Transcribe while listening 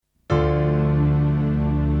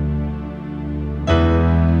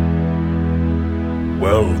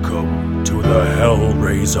Welcome to the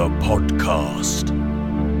Hellraiser podcast.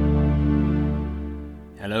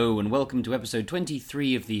 Hello and welcome to episode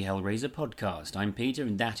 23 of the Hellraiser podcast. I'm Peter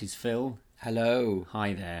and that is Phil. Hello.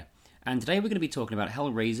 Hi there. And today we're going to be talking about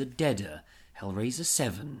Hellraiser Deader, Hellraiser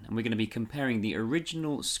 7, and we're going to be comparing the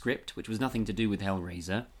original script, which was nothing to do with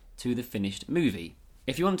Hellraiser, to the finished movie.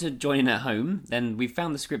 If you want to join in at home, then we've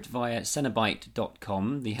found the script via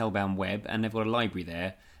Cenobite.com, the Hellbound web, and they've got a library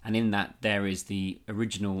there, and in that there is the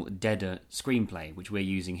original Deader screenplay, which we're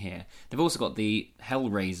using here. They've also got the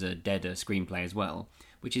Hellraiser Deader screenplay as well,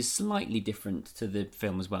 which is slightly different to the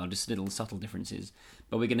film as well, just little subtle differences.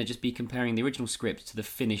 But we're going to just be comparing the original script to the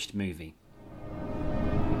finished movie.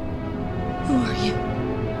 Who are you?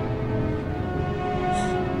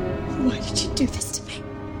 Why did you do this to me?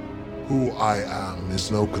 Who I am is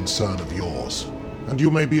no concern of yours, and you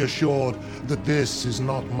may be assured that this is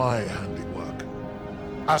not my handiwork.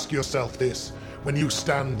 Ask yourself this, when you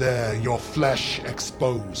stand there, your flesh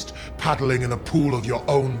exposed, paddling in a pool of your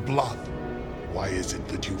own blood. Why is it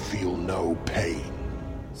that you feel no pain?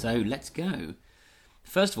 So let's go.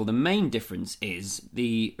 First of all, the main difference is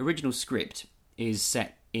the original script is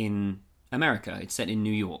set in America. It's set in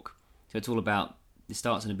New York. So it's all about, it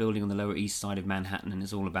starts in a building on the Lower East Side of Manhattan, and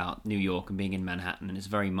it's all about New York and being in Manhattan, and it's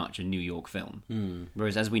very much a New York film.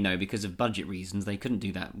 Whereas, as we know, because of budget reasons, they couldn't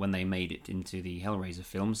do that when they made it into the Hellraiser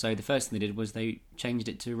film. So the first thing they did was they changed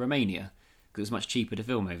it to Romania, because it was much cheaper to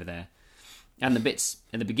film over there. And the bits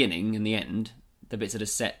at the beginning and the end, the bits that are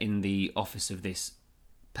set in the office of this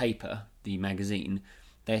paper, the magazine,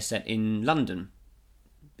 they're set in London,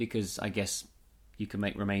 because I guess you can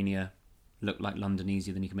make Romania look like London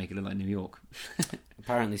easier than you can make it look like New York.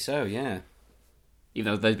 Apparently so, yeah.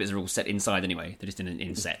 Even though those bits are all set inside anyway, they're just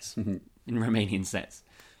in sets, in Romanian sets.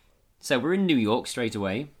 So we're in New York straight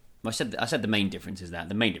away. I said the main difference is that.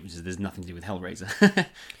 The main difference is there's nothing to do with Hellraiser.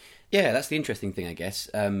 Yeah, that's the interesting thing, I guess.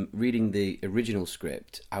 Reading the original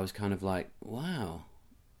script, I was kind of like, wow,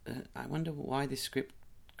 I wonder why this script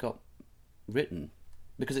got written.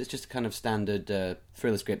 Because it's just a kind of standard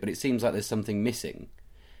thriller script, but it seems like there's something missing.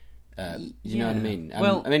 You know what I mean?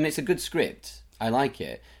 Well, I mean, it's a good script. I like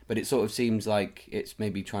it, but it sort of seems like it's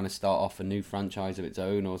maybe trying to start off a new franchise of its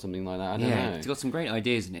own or something like that. I don't know. It's got some great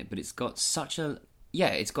ideas in it, but it's got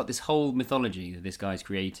it's got this whole mythology that this guy's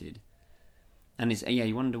created. And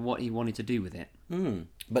you wonder what he wanted to do with it.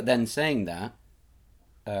 But then saying that,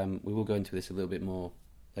 we will go into this a little bit more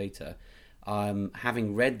later.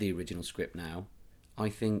 Having read the original script now, I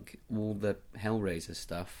think all the Hellraiser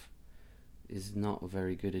stuff is not a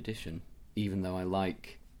very good addition, even though I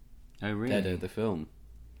like Deader, the film.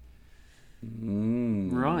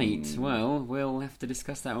 Right, well, we'll have to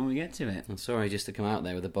discuss that when we get to it. I'm sorry just to come out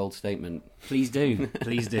there with a bold statement. Please do,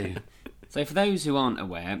 please do. So for those who aren't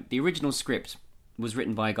aware, the original script was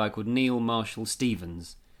written by a guy called Neil Marshall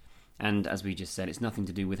Stevens. And as we just said, it's nothing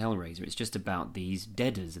to do with Hellraiser. It's just about these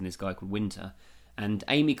Deaders and this guy called Winter. And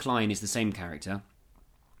Amy Klein is the same character.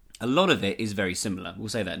 A lot of it is very similar. We'll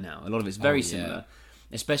say that now. A lot of it's very similar.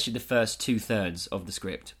 Especially the first 2/3 of the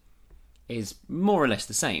script is more or less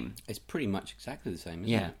the same. It's pretty much exactly the same,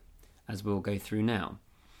 isn't it? Yeah, as we'll go through now.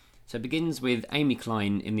 So it begins with Amy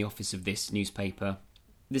Klein in the office of this newspaper.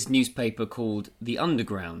 This newspaper called The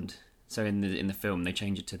Underground. So in the film they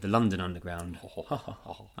change it to The London Underground.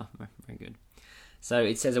 Very good. So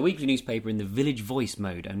it says a weekly newspaper in the Village Voice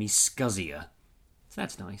mode, only scuzzier. So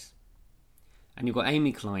that's nice. And you've got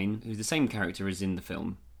Amy Klein, who's the same character as in the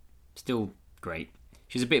film. Still great.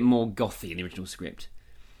 She's a bit more gothy in the original script.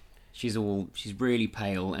 She's really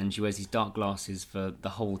pale, and she wears these dark glasses for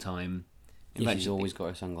the whole time. She's always got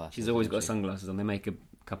her sunglasses. She's always got sunglasses on. They make a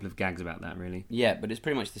couple of gags about that, really. Yeah, but it's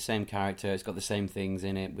pretty much the same character. It's got the same things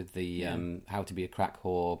in it with the how to be a crack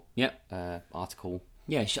whore article.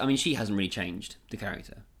 Yeah, she hasn't really changed, the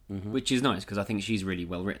character, which is nice, because I think she's really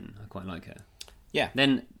well written. I quite like her. Yeah.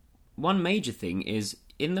 Then one major thing is,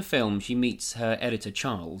 in the film, she meets her editor,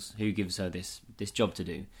 Charles, who gives her this job to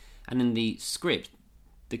do. And in the script,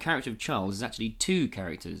 the character of Charles is actually two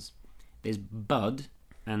characters. There's Bud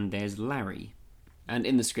and there's Larry. And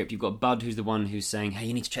in the script, you've got Bud, who's the one who's saying, hey,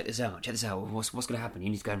 you need to check this out. What's going to happen? You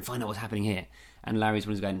need to go and find out what's happening here. And Larry's the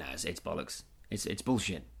one who's going, no, it's bollocks. It's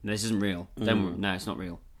bullshit. This isn't real. No, it's not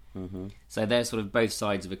real. So they're sort of both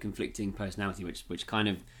sides of a conflicting personality, which kind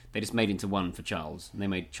of, they just made into one for Charles. And they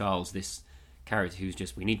made Charles this character who's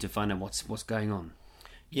just, we need to find out what's going on.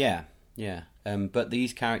 Yeah. But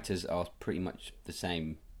these characters are pretty much the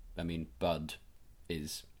same. I mean, Bud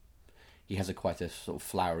he has quite a sort of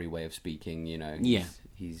flowery way of speaking, you know.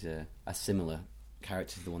 He's a similar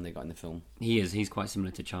character to the one they got in the film. He is. He's quite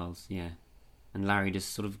similar to Charles, yeah. And Larry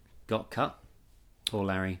just sort of got cut. Poor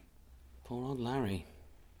Larry. Poor old Larry.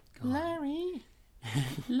 Larry.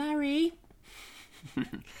 Larry.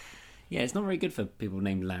 Yeah, it's not very good for people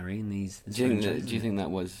named Larry in these. Do you think that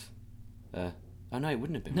was? Oh no, it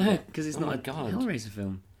wouldn't have been. No, because it's Oh not my a God. Hellraiser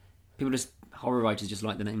film. Horror writers just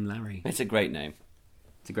like the name Larry. It's a great name.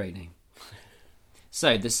 It's a great name.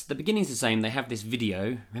 So the beginning's the same. They have this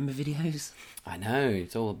video. Remember videos? I know.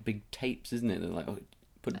 It's all big tapes, isn't it? They're like,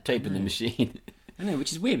 put the tape in the machine. I know,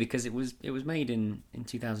 which is weird because it was made in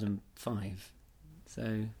 2005.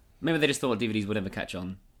 So maybe they just thought DVDs would never catch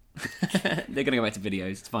on. They're going to go back to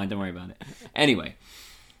videos. It's fine. Don't worry about it. Anyway,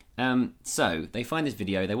 so they find this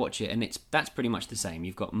video, they watch it, and that's pretty much the same.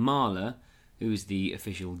 You've got Marla, who's the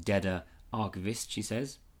official Deader archivist, she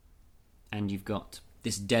says, and you've got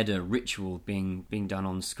this Deader ritual being done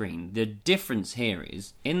on screen. The difference here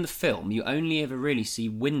is, in the film, you only ever really see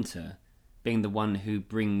Winter being the one who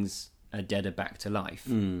brings a Deader back to life.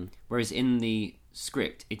 Whereas in the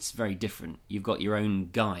script, it's very different. You've got your own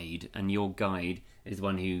guide, and your guide is the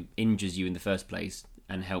one who injures you in the first place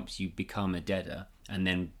and helps you become a Deader, and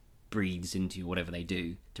then breathes into you, whatever they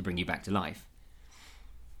do, to bring you back to life.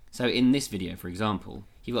 So in this video, for example,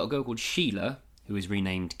 you've got a girl called Sheila, who is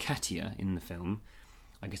renamed Katia in the film,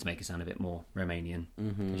 I guess to make it sound a bit more Romanian,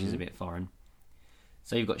 which is a bit foreign.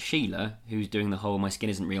 So you've got Sheila, who's doing the whole, my skin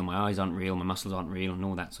isn't real, my eyes aren't real, my muscles aren't real, and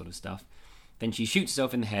all that sort of stuff. Then she shoots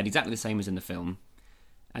herself in the head, exactly the same as in the film.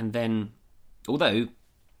 And then, although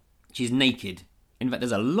she's naked, in fact,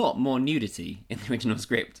 there's a lot more nudity in the original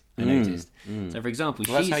script, I noticed. So, for example,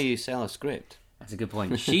 Well, that's how you sell a script. That's a good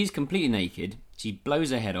point. She's completely naked. She blows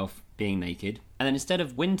her head off being naked. And then instead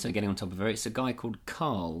of Winter getting on top of her, it's a guy called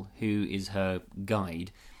Carl, who is her guide.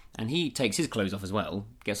 And he takes his clothes off as well,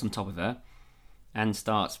 gets on top of her, and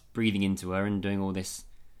starts breathing into her and doing all this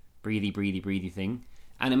breathy thing.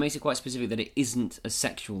 And it makes it quite specific that it isn't a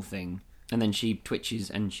sexual thing. And then she twitches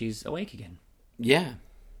and she's awake again. Yeah.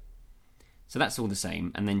 So that's all the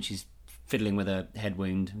same. And then she's fiddling with her head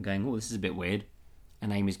wound and going, oh, this is a bit weird.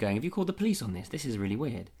 And Amy's going, have you called the police on this? This is really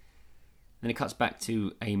weird. Then it cuts back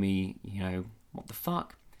to Amy, what the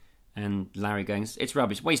fuck? And Larry going, it's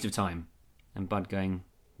rubbish, waste of time. And Bud going,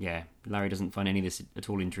 yeah, Larry doesn't find any of this at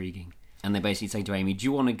all intriguing. And they basically say to Amy, do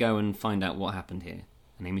you want to go and find out what happened here?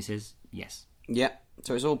 And Amy says, yes. Yeah,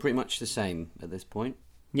 so it's all pretty much the same at this point.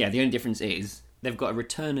 Yeah, the only difference is they've got a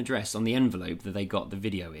return address on the envelope that they got the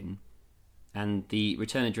video in. And the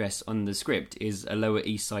return address on the script is a Lower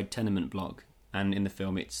East Side tenement block. And in the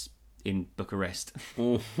film, it's in Bucharest.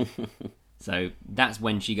 So that's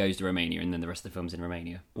when she goes to Romania, and then the rest of the film's in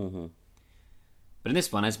Romania. Mm-hmm. But in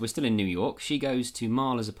this one, as we're still in New York, she goes to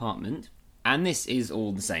Marla's apartment, and this is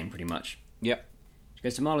all the same, pretty much. Yep. She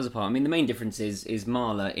goes to Marla's apartment. I mean, the main difference is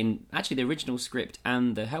Marla, in actually the original script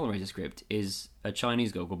and the Hellraiser script, is a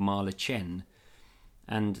Chinese girl called Marla Chen.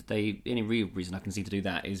 And the only real reason I can see to do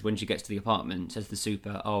that is when she gets to the apartment, says to the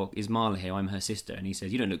super, oh, is Marla here? I'm her sister. And he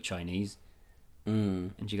says, you don't look Chinese.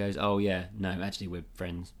 And she goes, oh, yeah, no, actually, we're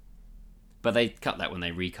friends. But they cut that when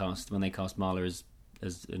they cast Marla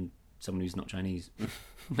as someone who's not Chinese.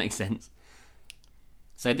 Makes sense.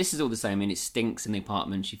 So this is all the same. I mean, it stinks in the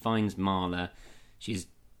apartment. She finds Marla.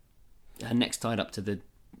 Her neck's tied up to the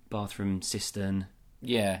bathroom cistern.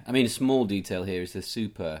 Yeah, I mean, a small detail here is the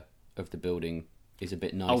super of the building is a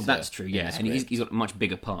bit nicer. Oh, that's true, yeah. And he's got a much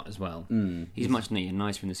bigger part as well. He's much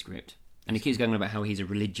nicer in the script. And he keeps going on about how he's a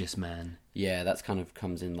religious man. Yeah, that's kind of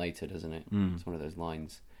comes in later, doesn't it? It's one of those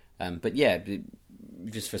lines. But yeah,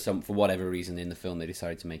 just for whatever reason in the film, they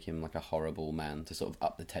decided to make him like a horrible man to sort of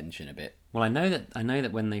up the tension a bit. Well, I know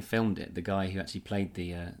that when they filmed it, the guy who actually played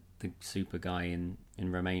the super guy in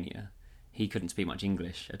Romania, he couldn't speak much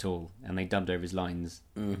English at all, and they dubbed over his lines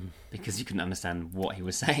because you couldn't understand what he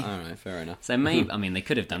was saying. All right, fair enough. So maybe, I mean, they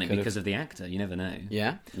could have done it because of the actor. You never know.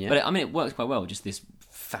 Yeah. But I mean, it works quite well. Just this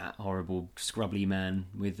fat, horrible, scrubbly man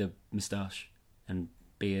with a moustache and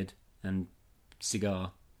beard and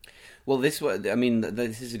cigar. Well, this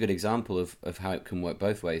is a good example of how it can work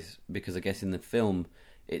both ways, because I guess in the film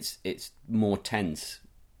it's more tense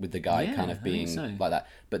with the guy kind of being like that.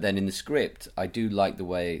 But then in the script, I do like the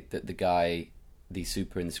way that the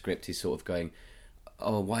super in the script is sort of going,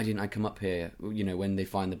 oh, why didn't I come up here? When they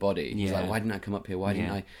find the body, he's like, why didn't I come up here? Why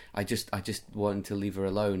didn't I? I just wanted to leave her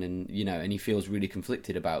alone, and and he feels really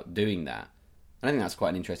conflicted about doing that. And I think that's quite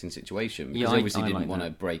an interesting situation, because he obviously didn't want to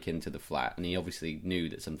break into the flat, and he obviously knew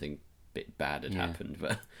that something bit bad had happened,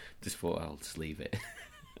 but just thought, I'll just leave it.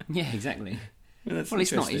 Yeah, exactly. Well,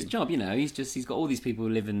 it's not his job, he's got all these people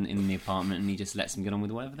living in the apartment, and he just lets them get on with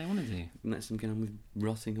whatever they want to do. And lets them get on with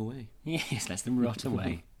rotting away. Yeah, he just lets them rot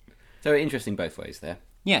away. So interesting both ways there.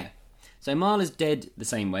 Yeah. So Marla's dead the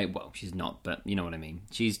same way. Well, she's not, but you know what I mean.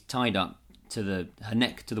 She's tied up to her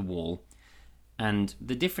neck to the wall. And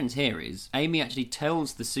the difference here is Amy actually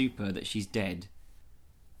tells the super that she's dead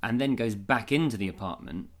and then goes back into the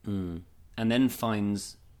apartment and then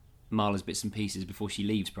finds Marla's bits and pieces before she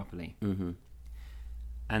leaves properly. Mm-hmm.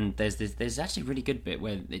 And there's actually a really good bit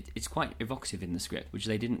where it's quite evocative in the script, which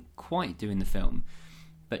they didn't quite do in the film.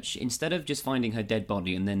 But instead of just finding her dead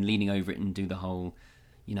body and then leaning over it and do the whole,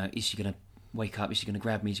 is she going to wake up? Is she going to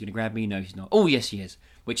grab me? Is she going to grab me? No, she's not. Oh, yes, she is.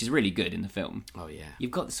 Which is really good in the film. Oh, yeah.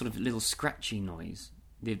 You've got this sort of little scratchy noise.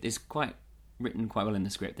 It's written quite well in the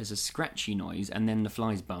script. There's a scratchy noise and then the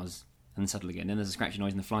flies buzz and settle again. Then there's a scratchy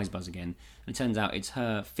noise and the flies buzz again. And it turns out it's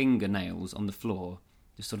her fingernails on the floor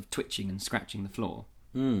just sort of twitching and scratching the floor.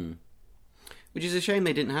 Which is a shame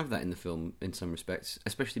they didn't have that in the film in some respects,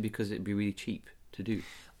 especially because it'd be really cheap to do.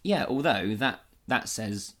 Yeah, although that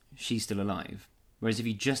says she's still alive. Whereas if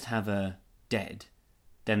you just have her dead,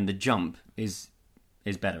 then the jump is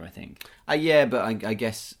better, I think. Yeah, but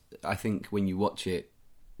I think when you watch it,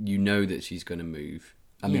 you know that she's going to move.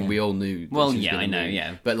 I mean, we all knew. Well, yeah, I know,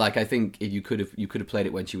 yeah. But I think if you could have played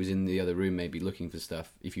it when she was in the other room, maybe looking for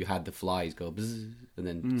stuff. If you had the flies go bzz, and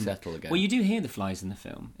then settle again. Well, you do hear the flies in the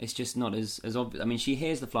film. It's just not as obvious. I mean, she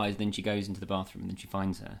hears the flies, then she goes into the bathroom, and then she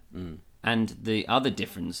finds her. And the other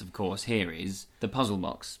difference, of course, here is the puzzle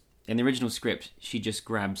box. In the original script, she just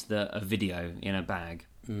grabs a video in a bag.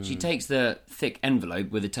 She takes the thick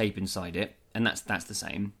envelope with the tape inside it, and that's the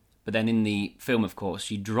same. But then in the film, of course,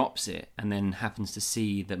 she drops it and then happens to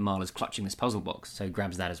see that Marla's clutching this puzzle box, so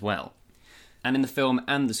grabs that as well. And in the film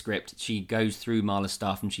and the script, she goes through Marla's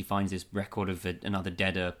stuff and she finds this record of another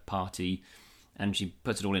deader party, and she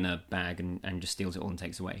puts it all in her bag and just steals it all and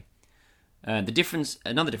takes away. Another difference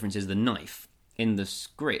is the knife. In the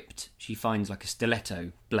script, she finds like a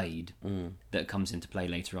stiletto blade that comes into play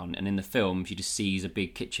later on, and in the film, she just sees a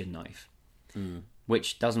big kitchen knife.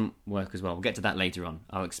 Which doesn't work as well. We'll get to that later on.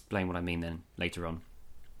 I'll explain what I mean then later on.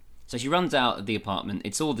 So she runs out of the apartment.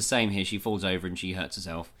 It's all the same here. She falls over and she hurts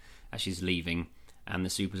herself as she's leaving. And the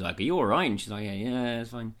super's like, "Are you all right?" And she's like, yeah,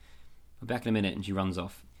 it's fine. I'll be back in a minute. And she runs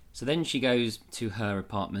off. So then she goes to her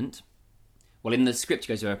apartment. Well, in the script, she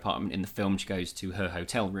goes to her apartment. In the film, she goes to her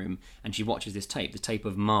hotel room. And she watches this tape, the tape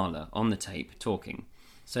of Marla on the tape talking.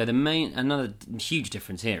 So another huge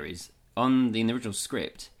difference here is, in the original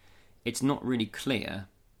script, it's not really clear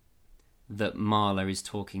that Marla is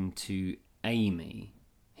talking to Amy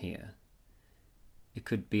here. It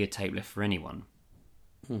could be a tape left for anyone.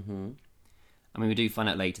 Mm-hmm. I mean, we do find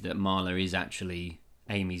out later that Marla is actually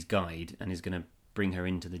Amy's guide and is going to bring her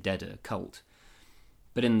into the Deader cult.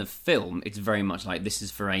 But in the film, it's very much like this is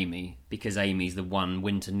for Amy, because Amy's the one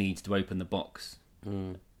Winter needs to open the box.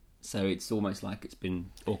 So it's almost like it's been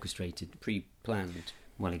orchestrated. Pre-planned.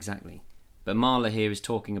 Well, exactly. But Marla here he's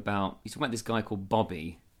talking about this guy called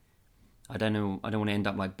Bobby. I don't want to end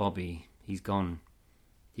up like Bobby. He's gone.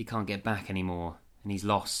 He can't get back anymore, and he's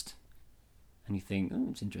lost. And you think, oh,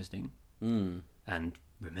 it's interesting. And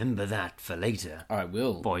remember that for later. I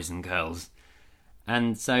will, boys and girls.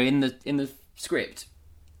 And so in the script,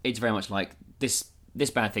 it's very much like this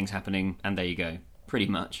bad thing's happening, and there you go, pretty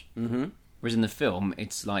much. Mm-hmm. Whereas in the film,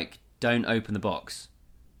 it's like, don't open the box.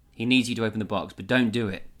 He needs you to open the box, but don't do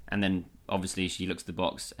it. And then obviously she looks at the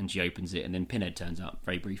box and she opens it, and then Pinhead turns up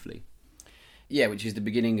very briefly. Yeah, which is the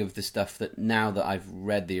beginning of the stuff that now that I've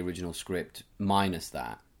read the original script, minus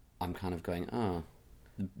that, I'm kind of going,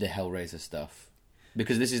 the Hellraiser stuff.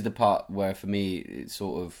 Because this is the part where, for me, it's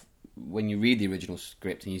sort of, when you read the original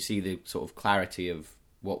script and you see the sort of clarity of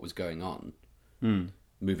what was going on,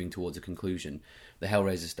 moving towards a conclusion, the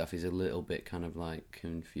Hellraiser stuff is a little bit kind of like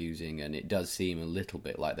confusing, and it does seem a little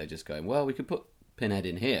bit like they're just going, well, we could put Pinhead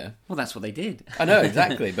in here. Well, that's what they did. I know,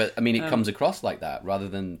 exactly. But, I mean, it comes across like that, rather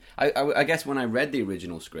than... I guess when I read the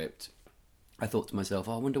original script, I thought to myself,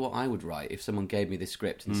 I wonder what I would write if someone gave me this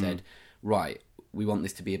script and said, right, we want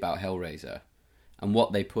this to be about Hellraiser. And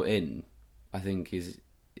what they put in, I think, is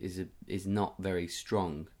not very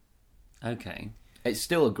strong. Okay. It's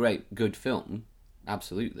still a good film,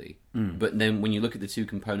 absolutely. But then when you look at the two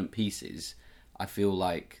component pieces, I feel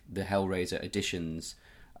like the Hellraiser additions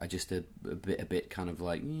are just a bit kind of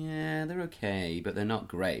like, yeah, they're okay, but they're not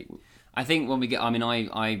great. I think when we get, I mean,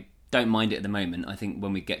 I don't mind it at the moment. I think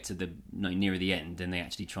when we get to the nearer the end and they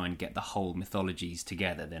actually try and get the whole mythologies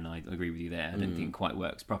together, then I agree with you there. I don't think it quite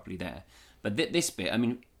works properly there. But this bit, I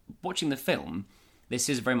mean, watching the film, this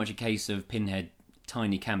is very much a case of Pinhead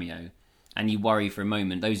tiny cameo, and you worry for a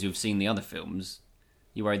moment, those who have seen the other films,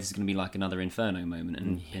 you worry this is going to be like another Inferno moment,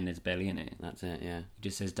 and Pinhead's barely in it. That's it, yeah. He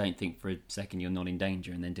just says, don't think for a second you're not in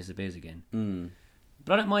danger, and then disappears again.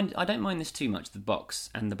 But I don't mind this too much, the box,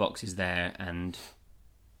 and the box is there, and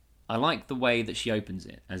I like the way that she opens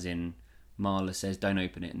it, as in Marla says don't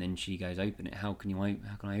open it, and then she goes open it. How can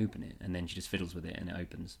I open it? And then she just fiddles with it and it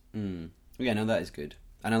opens. Yeah, no, that is good.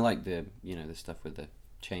 And I like the the stuff with the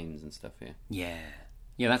chains and stuff here. Yeah,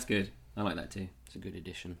 that's good. I like that too. It's a good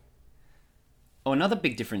addition. Oh, another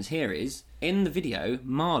big difference here is in the video,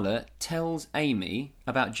 Marla tells Amy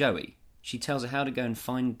about Joey. She tells her how to go and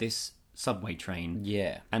find this subway train,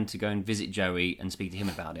 and to go and visit Joey and speak to him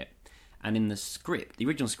about it. And in the script, the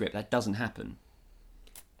original script, that doesn't happen.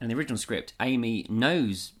 And in the original script, Amy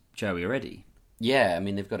knows Joey already. Yeah, I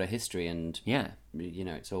mean, they've got a history, and yeah,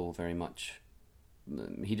 it's all very much.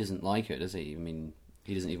 He doesn't like her, does he? I mean,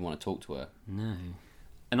 he doesn't even want to talk to her. No.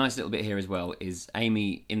 A nice little bit here as well is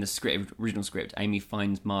Amy, in the original script, Amy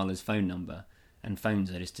finds Marla's phone number and phones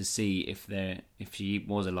her just to see if she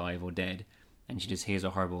was alive or dead, and she just hears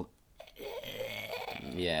a horrible.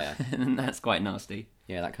 Yeah. And that's quite nasty.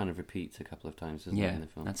 Yeah, that kind of repeats a couple of times, doesn't it, in the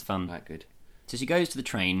film? That's fun. Quite good. So she goes to the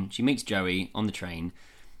train, she meets Joey on the train.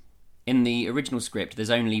 In the original script, there's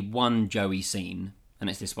only one Joey scene, and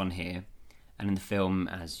it's this one here. And in the film,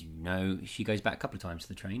 as you know, she goes back a couple of times to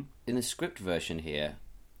the train. In the script version here,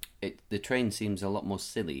 the train seems a lot more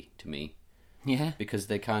silly to me. Yeah. Because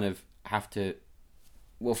they kind of have to...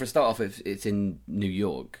 Well, for a start off, it's in New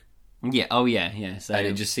York. Yeah, yeah. So and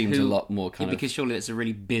it just seems a lot more kind of... Because surely it's a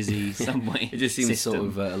really busy subway It just seems system. sort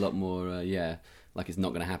of a lot more, like it's not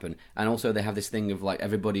going to happen. And also they have this thing of, like,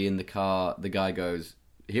 everybody in the car, the guy goes,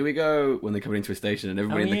 here we go, when they're coming into a station, and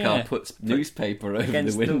everybody in the car puts newspaper over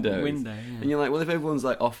the windows. And you're like, well, if everyone's,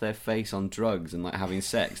 like, off their face on drugs and, like, having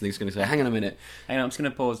sex, they're just going to say, hang on a minute. Hang on, I'm just going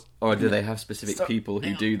to pause. Or do they have specific people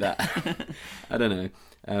who do that? I don't know.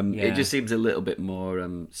 It just seems a little bit more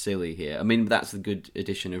silly here. I mean, that's the good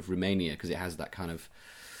addition of Romania, because it has that kind of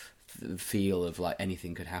feel of like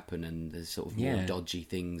anything could happen, and there's sort of more dodgy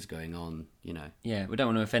things going on. Yeah, we don't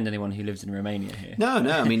want to offend anyone who lives in Romania here. No.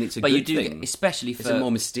 I mean, it's a but good you do, thing. especially for it's a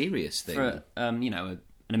more mysterious thing for an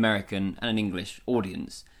American and an English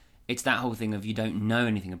audience. It's that whole thing of you don't know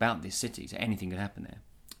anything about this city, so anything could happen there.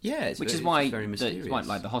 Yeah, it's very mysterious. Why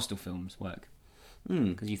like the Hostel films work,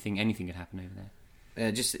 because you think anything could happen over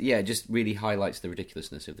there. Just really highlights the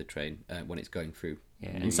ridiculousness of the train when it's going through.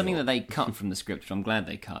 Yeah, and something that they cut from the script, which I'm glad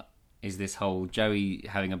they cut, is this whole Joey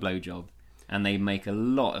having a blowjob, and they make a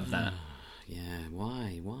lot of that. Yeah,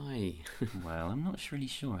 why? Well, I'm not really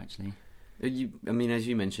sure actually. I mean, as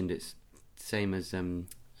you mentioned, it's same as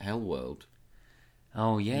Hellworld.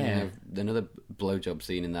 Oh yeah, another blowjob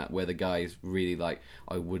scene in that where the guy's really like,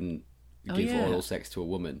 I wouldn't give oral sex to a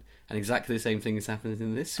woman. And exactly the same thing has happened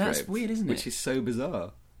in this script. That's weird, isn't it? Which is so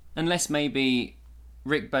bizarre. Unless maybe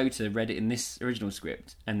Rick Boter read it in this original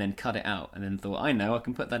script and then cut it out and then thought, I know, I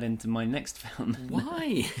can put that into my next film.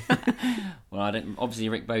 Why? Well, obviously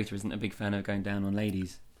Rick Boter isn't a big fan of going down on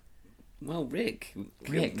ladies. Well, Rick,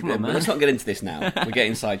 come on, man. Let's not get into this now. We're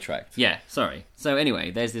getting sidetracked. Yeah, sorry. So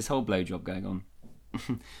anyway, there's this whole blowjob going on.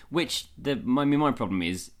 Which, my problem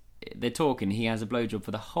is, they're talking, he has a blowjob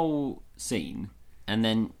for the whole scene, and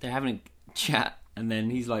then they're having a chat, and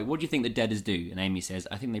then he's like, what do you think the deaders do? And Amy says,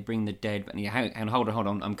 I think they bring the dead... And hold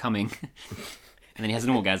on, I'm coming. And then he has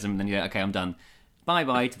an orgasm, and then he's like, okay, I'm done.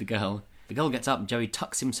 Bye-bye to the girl. The girl gets up, and Joey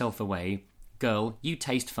tucks himself away. Girl, you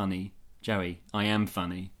taste funny. Joey, I am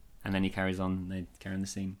funny. And then he carries on, and they carry on the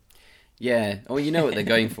scene. Yeah, well, you know what they're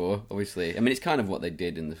going for, obviously. I mean, it's kind of what they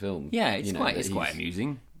did in the film. Yeah, it's quite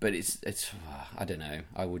amusing. But it's I don't know.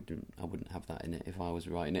 I wouldn't have that in it if I was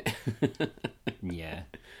writing it. Yeah.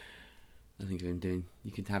 I think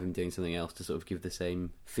you could have him doing something else to sort of give the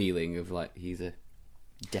same feeling of like he's a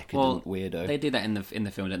decadent weirdo. They do that in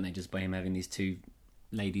the film, don't they? Just by him having these two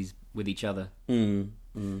ladies with each other.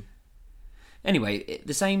 Anyway,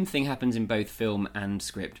 the same thing happens in both film and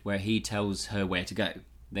script, where he tells her where to go.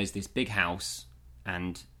 There's this big house,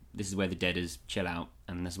 and this is where the deaders chill out,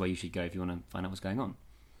 and this is where you should go if you want to find out what's going on.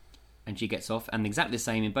 And she gets off, and exactly the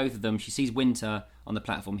same in both of them. She sees Winter on the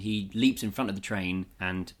platform. He leaps in front of the train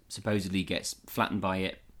and supposedly gets flattened by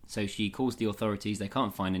it. So she calls the authorities. They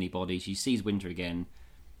can't find anybody. She sees Winter again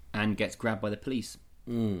and gets grabbed by the police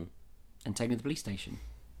and taken to the police station.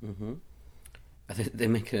 Mm-hmm. They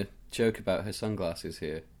make a joke about her sunglasses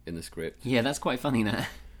here in the script. Yeah, that's quite funny now.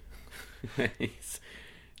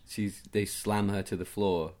 They slam her to the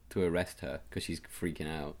floor to arrest her because she's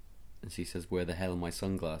freaking out. And she says, where the hell are my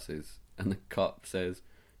sunglasses? And the cop says,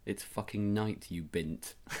 it's fucking night, you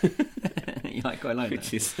bint. You quite like Which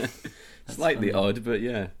that. is slightly odd, but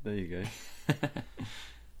yeah, there you go.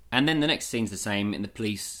 And then the next scene's the same in the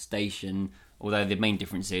police station, although the main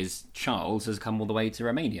difference is Charles has come all the way to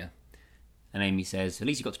Romania. And Amy says, at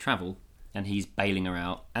least you got to travel. And he's bailing her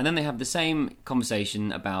out. And then they have the same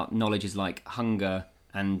conversation about knowledge is like hunger,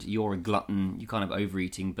 and you're a glutton, you're kind of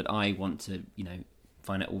overeating, but I want to,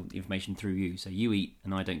 find out all the information through you. So you eat,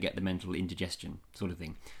 and I don't get the mental indigestion, sort of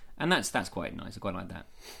thing. And that's quite nice. I quite like that.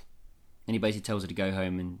 And he basically tells her to go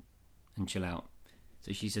home and chill out.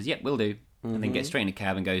 So she says, yep, will do. Mm-hmm. And then gets straight in a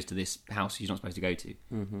cab and goes to this house she's not supposed to go to.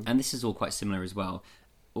 Mm-hmm. And this is all quite similar as well.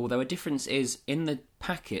 Although a difference is, in the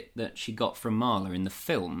packet that she got from Marla in the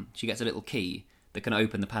film, she gets a little key that can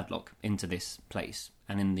open the padlock into this place.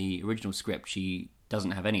 And in the original script, she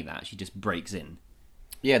doesn't have any of that. She just breaks in.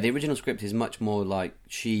 Yeah, the original script is much more like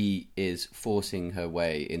she is forcing her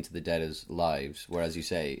way into the Deaders' lives, whereas you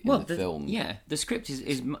say in the film... Yeah, the script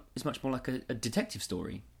is much more like a detective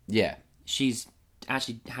story. Yeah. She's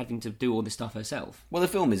actually having to do all this stuff herself. Well, the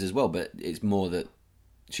film is as well, but it's more that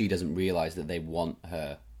she doesn't realise that they want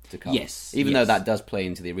her to come. Yes. Even though that does play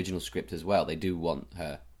into the original script as well. They do want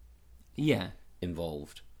her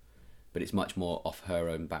involved. But it's much more off her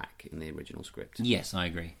own back in the original script. Yes, I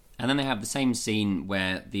agree. And then they have the same scene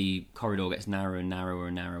where the corridor gets narrower and narrower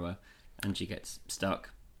and narrower, and she gets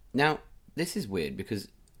stuck. Now, this is weird, because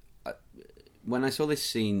when I saw this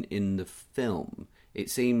scene in the film,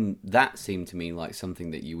 it seemed to me like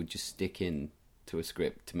something that you would just stick in to a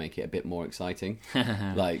script to make it a bit more exciting.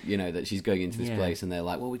 Like, that she's going into this place and they're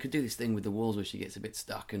like, well, we could do this thing with the walls where she gets a bit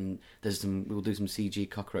stuck and we'll do some CG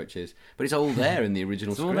cockroaches. But it's all there in the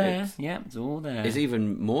original script. It's all there. Yeah, it's all there. It's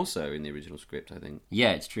even more so in the original script, I think.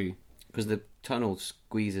 Yeah, it's true. Because the tunnel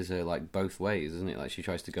squeezes her like both ways, isn't it? Like she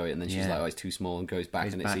tries to go it and then she's like, oh, it's too small, and goes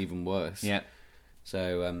back. It's even worse. Yeah.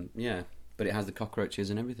 So, but it has the cockroaches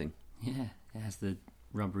and everything. Yeah, it has the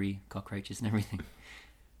rubbery cockroaches and everything.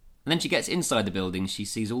 And then she gets inside the building, she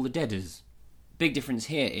sees all the Deaders. Big difference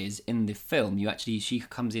here is, in the film, she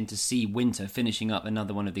comes in to see Winter finishing up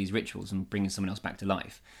another one of these rituals and bringing someone else back to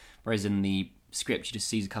life. Whereas in the script, she just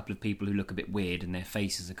sees a couple of people who look a bit weird and their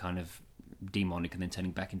faces are kind of demonic and then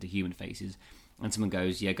turning back into human faces. And someone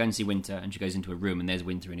goes, yeah, go and see Winter, and she goes into a room and there's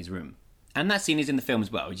Winter in his room. And that scene is in the film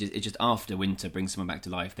as well. It's just after Winter brings someone back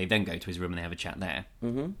to life, they then go to his room and they have a chat there.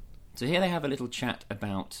 Mm-hmm. So here they have a little chat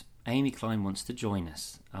about Amy Klein wants to join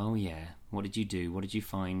us. Oh yeah, what did you do? What did you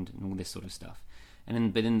find? And all this sort of stuff.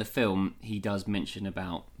 But in the film, he does mention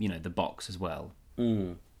about, the box as well.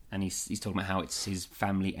 Mm. And he's talking about how it's his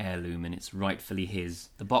family heirloom and it's rightfully his.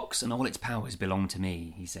 The box and all its powers belong to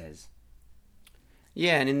me, he says.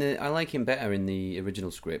 Yeah, and I like him better in the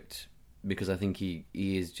original script because I think he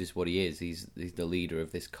is just what he is. He's the leader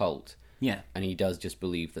of this cult. Yeah. And he does just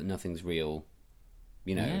believe that nothing's real,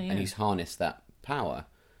 and he's harnessed that power.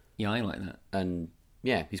 Yeah, I like that. And,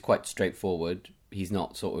 he's quite straightforward. He's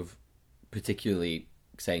not sort of particularly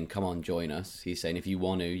saying, come on, join us. He's saying, if you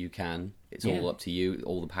want to, you can. It's all up to you.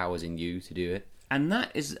 All the power's in you to do it. And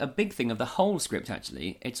that is a big thing of the whole script,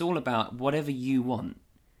 actually. It's all about whatever you want.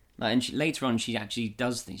 And later on, she actually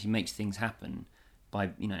does things. She makes things happen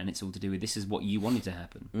by, and it's all to do with this is what you wanted to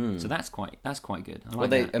happen. Mm. So that's quite good. I like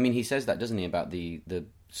that. I mean, he says that, doesn't he, about the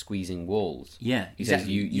squeezing walls? Yeah, he says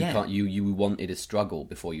you can't. You wanted a struggle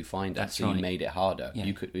before you find it, so right. You made it harder. Yeah.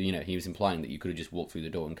 You could, he was implying that you could have just walked through the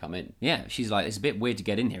door and come in. Yeah, she's like, it's a bit weird to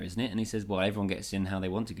get in here, isn't it? And he says, well, everyone gets in how they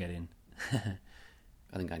want to get in.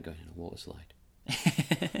 I think I'd go in a water slide.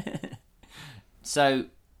 So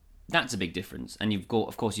that's a big difference, and you've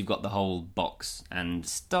got the whole box, and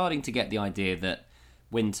starting to get the idea that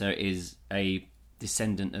Winter is a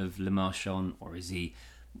descendant of Le Marchand, or is he?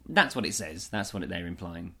 That's what it says. That's what they're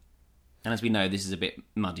implying. And as we know, this is a bit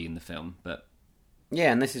muddy in the film, but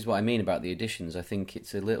yeah, and this is what I mean about the additions. I think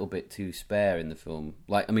it's a little bit too spare in the film.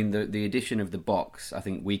 Like, I mean, the addition of the box, I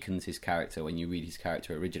think, weakens his character when you read his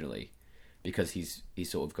character originally, because he's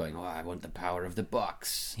sort of going, oh, I want the power of the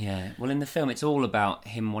box. Yeah, well, in the film, it's all about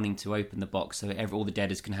him wanting to open the box so that all the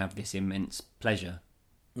Deaders can have this immense pleasure.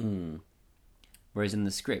 Mm. Whereas in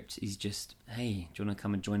the script, he's just, hey, do you want to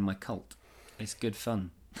come and join my cult? It's good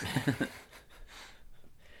fun.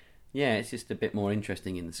 Yeah, it's just a bit more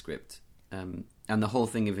interesting in the script. And the whole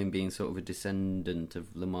thing of him being sort of a descendant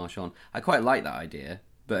of Le Marchand, I quite like that idea.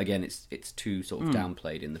 But again, it's too sort of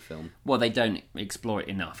downplayed in the film. Well, they don't explore it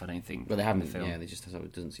enough, I don't think. But they haven't. Yeah, they just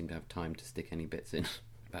doesn't seem to have time to stick any bits in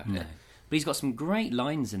about it. But he's got some great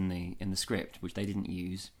lines in the script which they didn't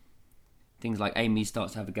use. Things like Amy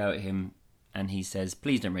starts to have a go at him, and he says,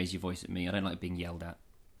 "Please don't raise your voice at me. I don't like being yelled at."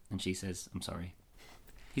 And she says, "I'm sorry."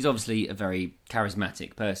 He's obviously a very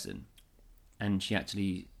charismatic person, and she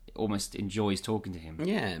actually almost enjoys talking to him.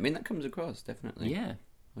 Yeah, I mean that comes across definitely. Yeah,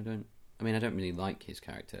 I don't really like his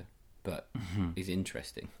character, but he's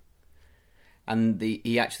interesting. And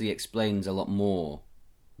he actually explains a lot more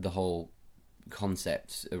the whole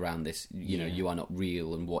concepts around this. You know, you are not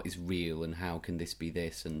real, and what is real, and how can this be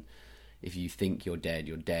this? And if you think you're dead,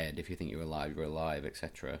 you're dead. If you think you're alive,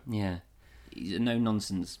 etc. Yeah, he's a no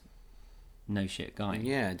nonsense, no shit guy.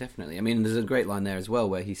 Yeah, definitely. I mean, there's a great line there as well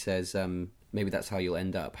where he says, maybe that's how you'll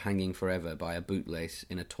end up, hanging forever by a bootlace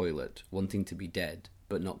in a toilet, wanting to be dead,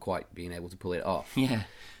 but not quite being able to pull it off. Yeah.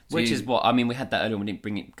 So Which is what, I mean, we had that earlier, we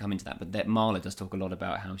didn't come into that, but that Marla does talk a lot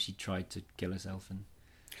about how she tried to kill herself. And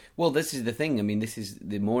Well, this is the thing. I mean, this is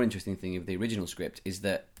the more interesting thing of the original script, is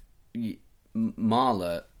that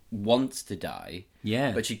Marla wants to die,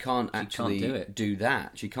 but she can't actually do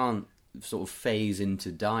that. She can't sort of phase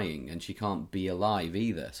into dying, and she can't be alive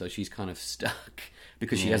either. So she's kind of stuck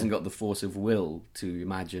because she hasn't got the force of will to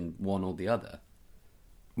imagine one or the other.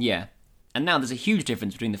 Yeah. And now there's a huge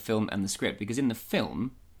difference between the film and the script, because in the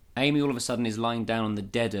film, Amy all of a sudden is lying down on the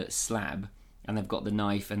dead slab, and they've got the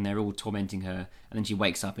knife, and they're all tormenting her, and then she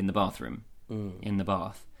wakes up in the bathroom, in the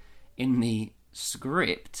bath. In the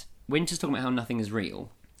script, Winter's talking about how nothing is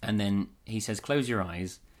real, and then he says, close your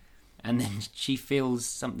eyes, and then she feels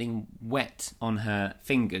something wet on her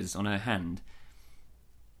fingers, on her hand,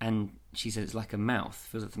 and she says, it's like a mouth,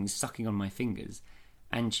 feels like something sucking on my fingers,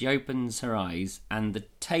 and she opens her eyes, and the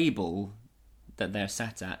table that they're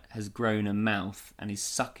sat at has grown a mouth and is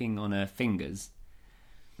sucking on her fingers.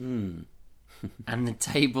 And the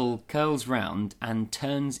table curls round and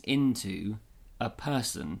turns into a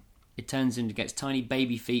person. It turns into, gets tiny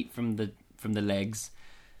baby feet from the legs,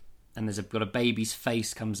 and got a baby's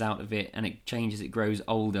face comes out of it, and it changes, it grows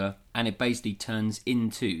older, and it basically turns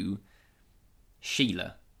into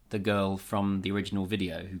Sheila, the girl from the original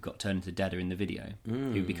video who got turned into Dada in the video,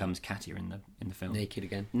 who becomes Katya in the film. Naked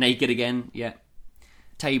again, yeah.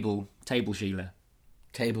 Table Sheila.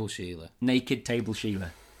 Table Sheila. Naked Table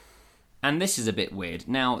Sheila. And this is a bit weird.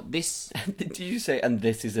 Now, this... Did you say, and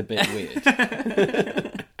this is a bit weird?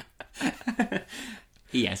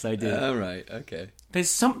 Yes, I did. Oh, right, okay.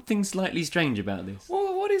 There's something slightly strange about this.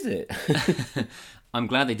 Well, what is it? I'm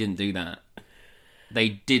glad they didn't do that. They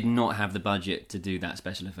did not have the budget to do that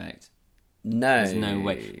special effect. No. There's no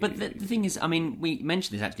way. But the thing is, I mean, we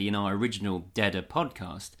mentioned this actually in our original Dada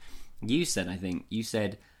podcast. You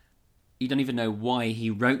said you don't even know why he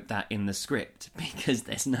wrote that in the script, because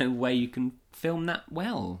there's no way you can film that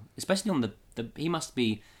well. Especially on the he must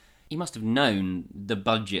have known the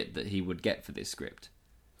budget that he would get for this script,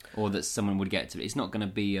 or that someone would get to it. It's not going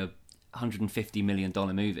to be a $150 million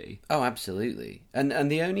movie. Oh, absolutely.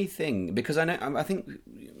 And the only thing, because I think,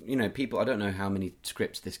 you know, people, I don't know how many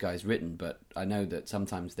scripts this guy's written, but I know that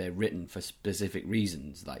sometimes they're written for specific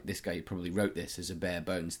reasons. Like, this guy probably wrote this as a bare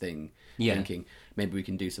bones thing, thinking maybe we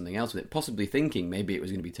can do something else with it, possibly thinking maybe it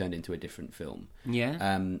was going to be turned into a different film.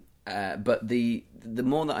 Yeah. But the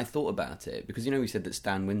more that I thought about it, because, you know, we said that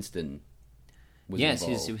Stan Winston was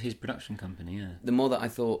involved. his production company, yeah. The more that I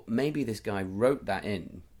thought maybe this guy wrote that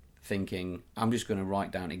in, thinking, I'm just going to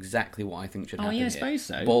write down exactly what I think should happen. I here. suppose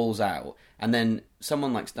so. Balls out. And then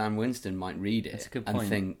someone like Stan Winston might read it That's a good and point.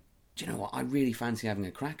 think, do you know what, I really fancy having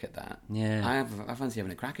a crack at that. Yeah. I fancy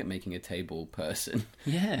having a crack at making a table person.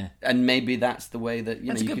 Yeah. And maybe that's the way that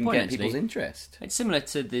you can point, get actually. people's interest. It's similar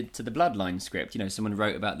to the Bloodline script. You know, someone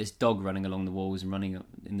wrote about this dog running along the walls and running up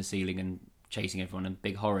in the ceiling and chasing everyone, a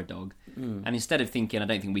big horror dog. And instead of thinking, I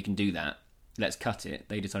don't think we can do that, let's cut it,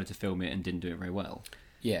 they decided to film it and didn't do it very well.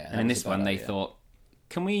 Yeah. And in this one, they thought,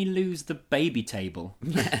 can we lose the baby table?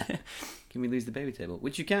 Can we lose the baby table?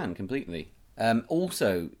 Which you can, completely.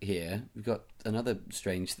 Also here, we've got another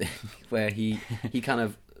strange thing where he kind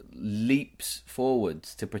of leaps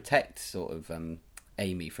forwards to protect sort of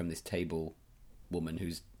Amy from this table woman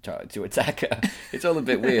who's trying to attack her. It's all a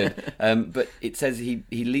bit weird. But it says he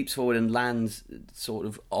leaps forward and lands sort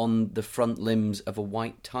of on the front limbs of a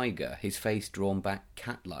white tiger, his face drawn back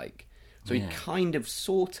cat-like. So he kind of,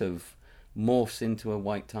 sort of, morphs into a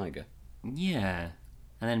white tiger. Yeah.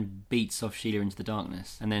 And then beats off Sheila into the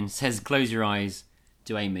darkness. And then says, close your eyes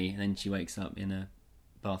to Amy. And then she wakes up in a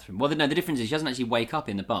bathroom. Well, no, the difference is she doesn't actually wake up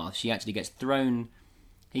in the bath. She actually gets thrown...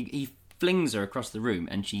 He flings her across the room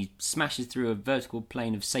and she smashes through a vertical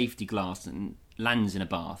plane of safety glass and lands in a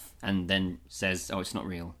bath. And then says, oh, it's not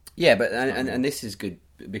real. Yeah, but and this is good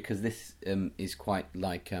because this is quite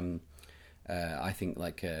like... I think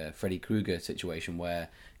like a Freddy Krueger situation where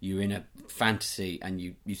you're in a fantasy and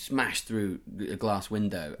you smash through a glass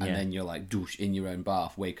window and then you're like douche in your own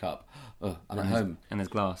bath, wake up, I'm at home. And there's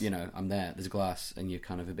glass. You know, I'm there, there's glass, and you're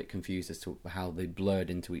kind of a bit confused as to how they blurred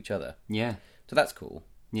into each other. Yeah. So that's cool.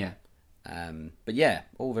 Yeah. But yeah,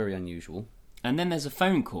 all very unusual. And then there's a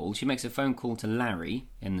phone call. She makes a phone call to Larry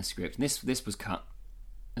in the script. This was cut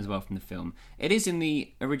as well from the film. It is in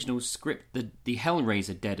the original script, the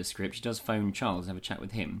Hellraiser Deader script. She does phone Charles and have a chat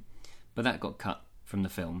with him, but that got cut from the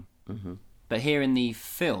film. Mm-hmm. But here in the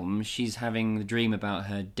film, she's having the dream about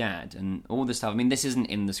her dad and all the stuff. I mean, this isn't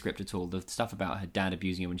in the script at all. The stuff about her dad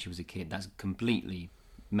abusing her when she was a kid, that's completely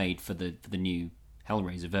made for the new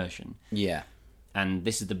Hellraiser version. Yeah. And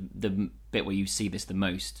this is the bit where you see this the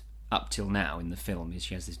most up till now in the film, is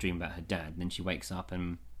she has this dream about her dad, and then she wakes up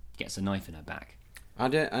and gets a knife in her back. I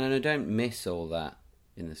don't miss all that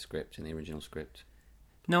in the script, in the original script.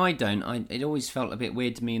 No, I don't. It always felt a bit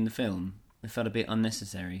weird to me in the film. It felt a bit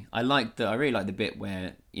unnecessary. I really like the bit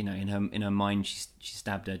where, you know, in her mind she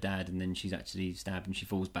stabbed her dad, and then she's actually stabbed and she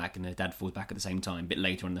falls back and her dad falls back at the same time, a bit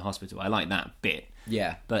later on in the hospital. I like that bit.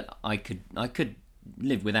 Yeah. But I could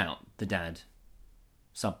live without the dad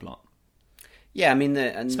subplot. Yeah, I mean...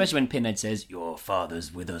 Especially when Pinhead says, "Your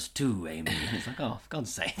father's with us too, Amy." And it's like, oh, for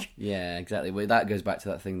God's sake. Yeah, exactly. Well, that goes back to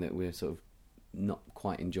that thing that we're sort of not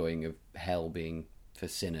quite enjoying of hell being for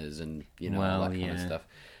sinners and, you know, all that kind of stuff.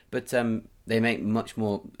 But they make much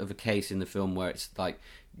more of a case in the film where it's like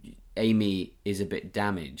Amy is a bit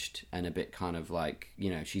damaged and a bit kind of like, you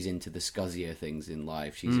know, she's into the scuzzier things in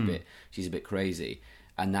life. She's a bit crazy,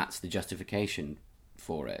 and that's the justification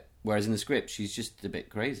for it. Whereas in the script, she's just a bit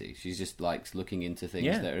crazy. She's just like looking into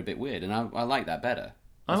things that are a bit weird, and I like that better.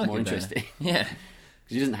 It's like more interesting. Yeah.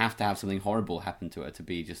 She doesn't have to have something horrible happen to her to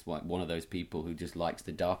be just like one of those people who just likes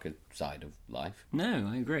the darker side of life. No,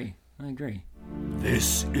 I agree.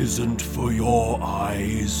 This isn't for your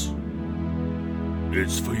eyes.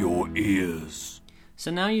 It's for your ears. So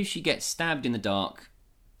now she gets stabbed in the dark,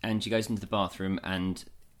 and she goes into the bathroom, and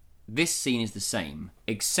this scene is the same,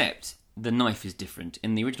 except the knife is different.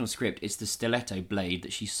 In the original script, it's the stiletto blade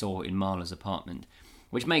that she saw in Marla's apartment,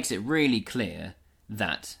 which makes it really clear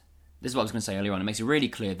that... This is what I was going to say earlier on. It makes it really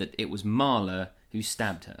clear that it was Marla who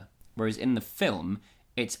stabbed her. Whereas in the film,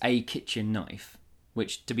 it's a kitchen knife,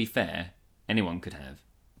 which, to be fair, anyone could have.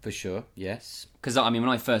 For sure, yes. Because, I mean, when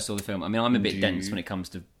I first saw the film, I mean, I'm a bit dense when it comes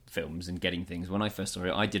to films and getting things. When I first saw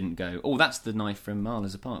it, I didn't go, "Oh, that's the knife from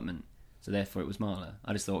Marla's apartment." So therefore it was Marla.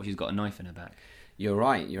 I just thought she's got a knife in her back. You're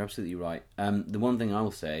right. You're absolutely right. The one thing I will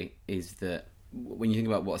say is that when you think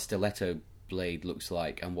about what a stiletto blade looks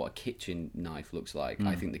like and what a kitchen knife looks like,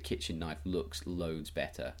 I think the kitchen knife looks loads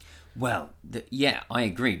better. Well, I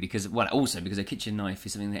agree, because a kitchen knife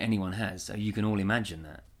is something that anyone has, so you can all imagine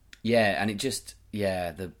that. Yeah, and it just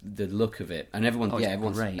the look of it, and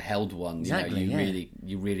everyone's great. held one. Exactly,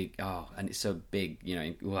 you really and it's so big, you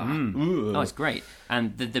know. Oh, it's great,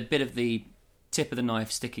 and the bit of the tip of the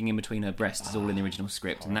knife sticking in between her breasts is all in the original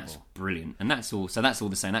script, and that's brilliant. And that's all. So that's all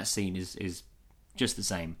the same. That scene is just the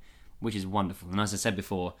same, which is wonderful. And as I said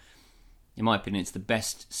before, in my opinion, it's the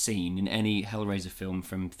best scene in any Hellraiser film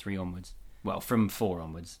from 3 onwards. Well, from 4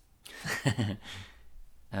 onwards.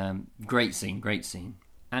 Great scene.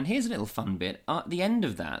 And here's a little fun bit. At the end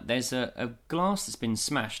of that, there's a glass that's been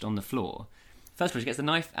smashed on the floor. First of all, she gets the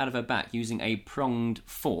knife out of her back using a pronged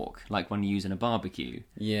fork, like one you use in a barbecue.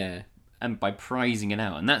 Yeah. And by prizing it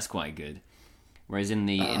out, and that's quite good. Whereas in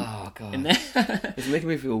the... God. It's making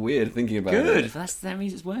me feel weird thinking about it. Good! That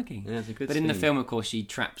means it's working. Yeah, it's a good But in the scene. film, of course, she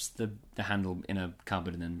traps the handle in a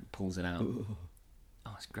cupboard and then pulls it out. Ooh.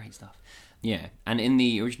 Oh, it's great stuff. Yeah, and in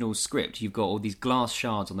the original script, you've got all these glass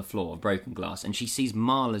shards on the floor, broken glass, and she sees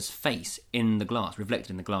Marla's face in the glass, reflected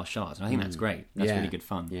in the glass shards, and I think that's great. That's really good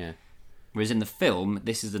fun. Yeah. Whereas in the film,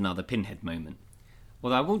 this is another Pinhead moment.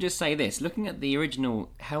 Well, I will just say this. Looking at the original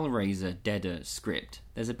Hellraiser Deader script,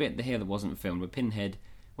 there's a bit here that wasn't filmed where Pinhead,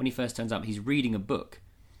 when he first turns up, he's reading a book.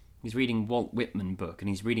 He's reading Walt Whitman book, and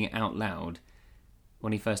he's reading it out loud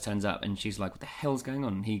when he first turns up, and she's like, "What the hell's going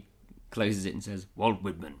on?" And he closes it and says, "Walt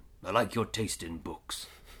Whitman, I like your taste in books."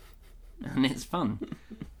 And it's fun.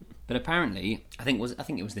 But apparently, I think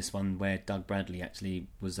it was this one where Doug Bradley actually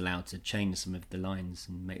was allowed to change some of the lines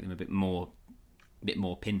and make them a bit more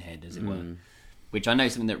Pinhead, as it were. Which I know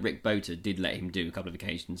is something that Rick Boter did let him do a couple of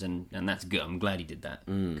occasions, and that's good. I'm glad he did that,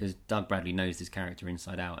 because Doug Bradley knows this character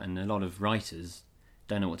inside out, and a lot of writers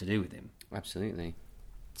don't know what to do with him. Absolutely.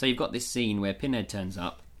 So you've got this scene where Pinhead turns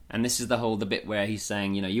up, and this is the bit where he's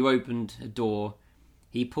saying, you know, you opened a door,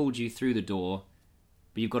 he pulled you through the door,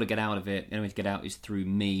 but you've got to get out of it. The only way to get out is through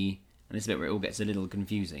me. And this is a bit where it all gets a little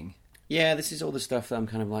confusing. Yeah, this is all the stuff that I'm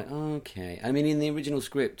kind of like, okay. I mean, in the original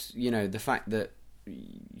script, you know, the fact that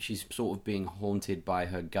she's sort of being haunted by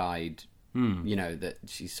her guide, you know, that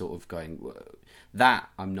she's sort of going... That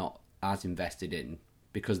I'm not as invested in,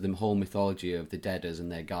 because the whole mythology of the Deaders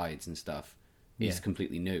and their guides and stuff is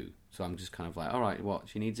completely new. So I'm just kind of like, all right, what?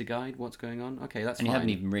 She needs a guide? What's going on? Okay, that's And fine. you haven't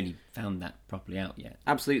even really found that properly out yet.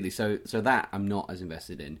 Absolutely. So that I'm not as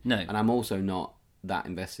invested in. No. And I'm also not that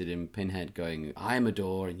invested in Pinhead going, I am a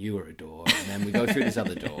door and you are a door, and then we go through this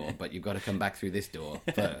other door, but you've got to come back through this door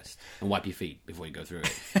first and wipe your feet before you go through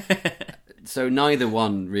it. So neither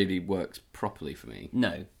one really works properly for me.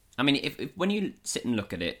 No. I mean, if when you sit and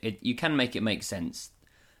look at it, you can make it make sense.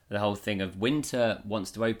 The whole thing of Winter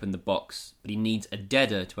wants to open the box, but he needs a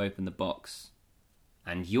deader to open the box.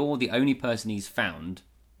 And you're the only person he's found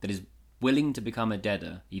that is willing to become a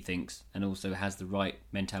deader, he thinks, and also has the right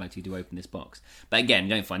mentality to open this box. But again, you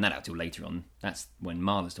don't find that out till later on. That's when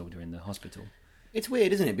Marla's told her in the hospital. It's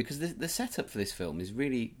weird, isn't it? Because the setup for this film is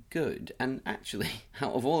really good. And actually,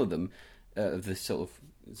 out of all of them, of the sort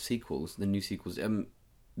of sequels, the new sequels,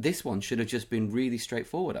 this one should have just been really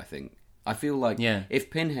straightforward, I think. I feel like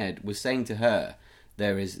if Pinhead was saying to her,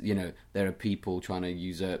 there are people trying to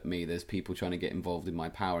usurp me, there's people trying to get involved in my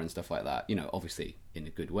power and stuff like that, obviously in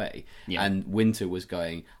a good way. Yeah. And Winter was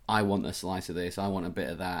going, I want a slice of this, I want a bit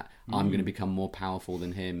of that, I'm going to become more powerful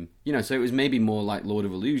than him. So it was maybe more like Lord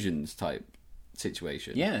of Illusions type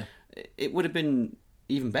situation. Yeah. It would have been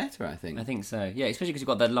even better, I think. I think so. Yeah, especially because you've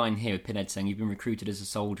got that line here with Pinhead saying you've been recruited as a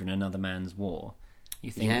soldier in another man's war. You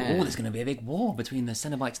think, there's going to be a big war between the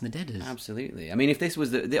Cenobites and the Deaders. Absolutely. I mean, if this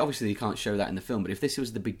was obviously you can't show that in the film, but if this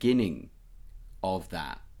was the beginning of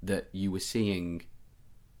that you were seeing,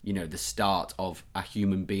 the start of a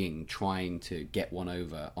human being trying to get one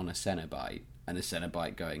over on a Cenobite, and a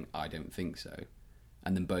Cenobite going, I don't think so,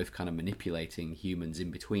 and then both kind of manipulating humans in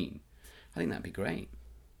between, I think that'd be great.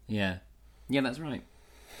 Yeah, that's right.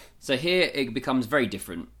 So here it becomes very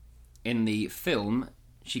different. In the film,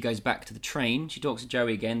 she goes back to the train, she talks to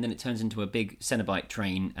Joey again, then it turns into a big Cenobite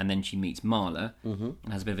train, and then she meets Marla, and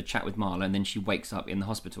has a bit of a chat with Marla, and then she wakes up in the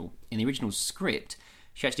hospital. In the original script,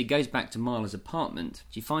 she actually goes back to Marla's apartment,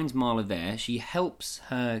 she finds Marla there, she helps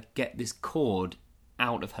her get this cord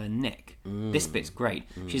out of her neck. This bit's great.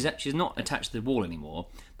 She's not attached to the wall anymore,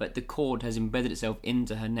 but the cord has embedded itself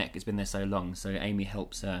into her neck, it's been there so long, so Amy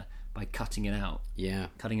helps her by cutting it out. Yeah.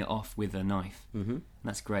 Cutting it off with a knife. Mm-hmm. And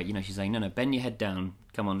that's great. She's saying, no, bend your head down.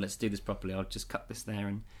 Come on, let's do this properly. I'll just cut this there.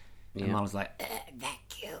 And Marla's like,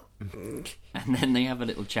 vacuum. And then they have a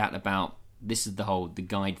little chat about, this is the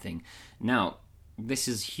guide thing. Now, this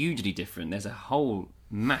is hugely different. There's a whole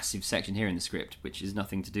massive section here in the script, which is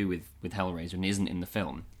nothing to do with Hellraiser and isn't in the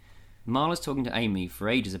film. Marla's talking to Amy for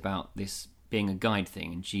ages about this being a guide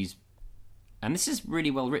thing, and this is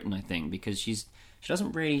really well written, I think, because she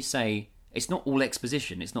doesn't really say, it's not all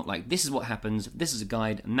exposition. It's not like, this is what happens, this is a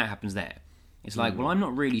guide, and that happens there. It's like, well, I'm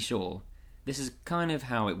not really sure. This is kind of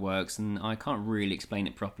how it works, and I can't really explain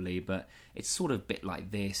it properly, but it's sort of a bit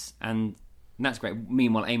like this, and that's great.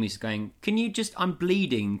 Meanwhile, Amy's going, I'm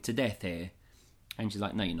bleeding to death here. And she's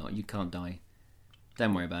like, no, you're not. You can't die.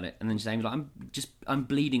 Don't worry about it. And then she's like, I'm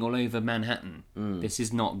bleeding all over Manhattan. This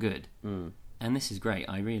is not good. And this is great.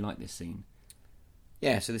 I really like this scene.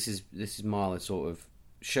 Yeah, so this is Marla sort of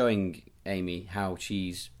showing Amy how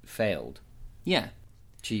she's failed. Yeah.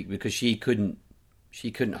 Because she couldn't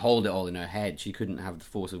hold it all in her head. She couldn't have the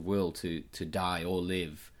force of will to die or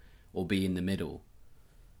live or be in the middle.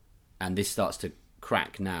 And this starts to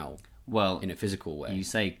crack now. Well, in a physical way. You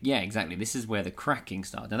say, yeah, exactly. This is where the cracking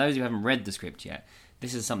starts. Now, those who haven't read the script yet,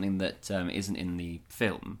 this is something that isn't in the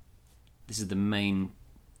film. This is the main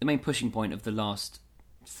pushing point of the last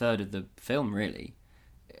third of the film, really.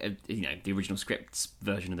 The original script's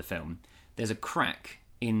version of the film. There's a crack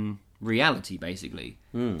in reality, basically.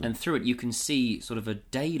 And through it, you can see sort of a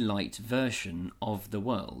daylight version of the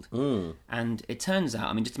world. And it turns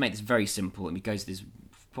out, just to make this very simple, and it goes to this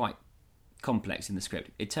quite complex in the script,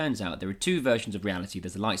 it turns out there are two versions of reality.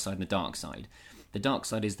 There's the light side and the dark side. The dark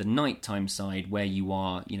side is the nighttime side, where you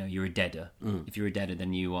are, you're a deader. If you're a deader,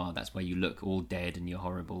 then that's where you look all dead and you're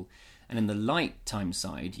horrible. And in the light time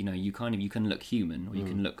side, you can look human, or you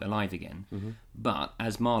can look alive again. But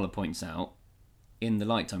as Marla points out, in the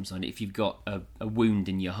light time side, if you've got a wound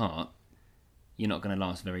in your heart, you're not going to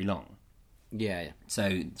last very long. Yeah.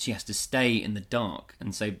 So she has to stay in the dark,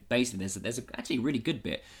 and so basically there's actually a really good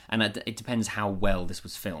bit, and it depends how well this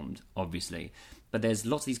was filmed, obviously. But there's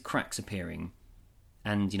lots of these cracks appearing,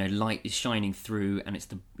 and light is shining through, and it's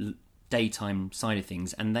the daytime side of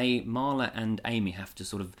things, and Marla and Amy have to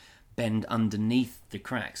sort of bend underneath the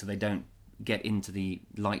cracks so they don't get into the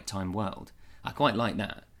light-time world. I quite like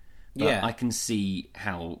that. But I can see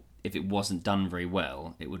how, if it wasn't done very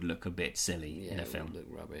well, it would look a bit silly in a film. It would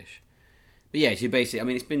look rubbish. But yeah, so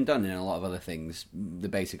basically, it's been done in a lot of other things. The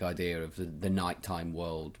basic idea of the nighttime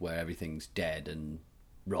world where everything's dead and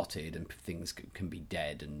rotted and things can be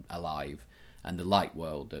dead and alive, and the light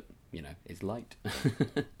world that is light.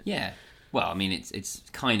 Yeah. Well, I mean, it's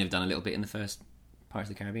kind of done a little bit in the first Pirates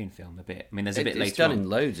of the Caribbean film, a bit. I mean, there's a bit later. It's done on. in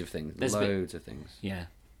loads of things. There's loads of things. Yeah,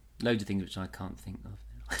 loads of things which I can't think of.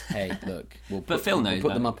 Hey, look, Phil knows.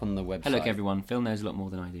 We'll put them up on the website. Hey, look, everyone. Phil knows a lot more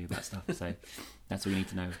than I do about stuff, so that's all you need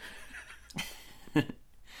to know.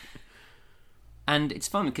 And it's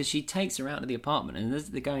fun because she takes her out to the apartment, and as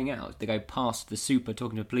they're going out, they go past the super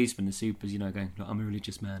talking to a policeman. The super's, going, "Look, I'm a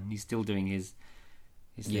religious man." And he's still doing his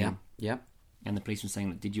thing. Yeah. And the policeman's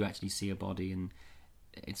saying, "Did you actually see a body?" And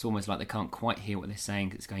it's almost like they can't quite hear what they're saying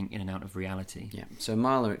because it's going in and out of reality. Yeah. So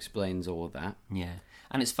Marla explains all of that. Yeah.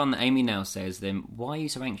 And it's fun that Amy now says, then, why are you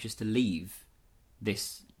so anxious to leave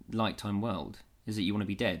this nighttime world? Is it you want to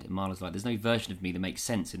be dead? And Marla's like, there's no version of me that makes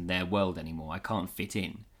sense in their world anymore. I can't fit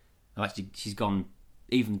in. Actually, she's gone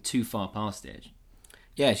even too far past it.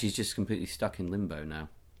 Yeah, she's just completely stuck in limbo now.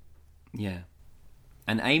 Yeah.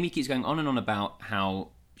 And Amy keeps going on and on about how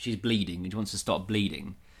she's bleeding and she wants to stop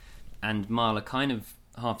bleeding. And Marla kind of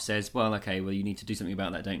half says, well, okay, well, you need to do something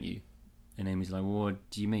about that, don't you? And Amy's like, well, what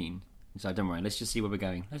do you mean? He's like, don't worry, let's just see where we're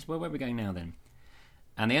going. Where we're going now, then.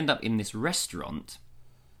 And they end up in this restaurant.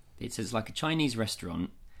 It's like a Chinese restaurant,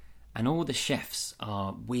 and all the chefs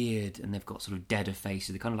are weird, and they've got sort of deader faces.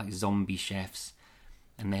 They're kind of like zombie chefs.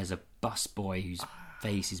 And there's a busboy whose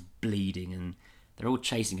face is bleeding, and they're all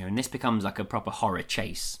chasing her. And this becomes like a proper horror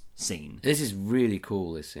chase scene. This is really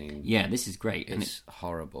cool, this scene. Yeah, this is great. It's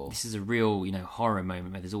horrible. This is a real, horror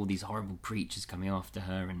moment where there's all these horrible creatures coming after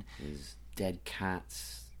her, and there's dead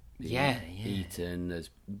cats being eaten.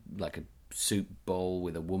 There's like a soup bowl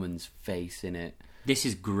with a woman's face in it. This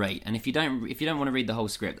is great, and if you don't want to read the whole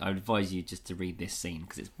script, I would advise you just to read this scene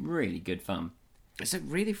because it's really good fun. It's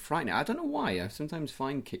really frightening. I don't know why. I sometimes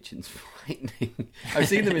find kitchens frightening. I've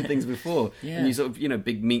seen them in things before. Yeah. And you sort of,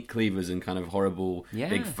 big meat cleavers and kind of horrible, Yeah.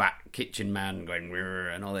 big fat kitchen man going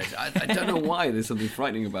 "Rrr," and all this. I don't know why there's something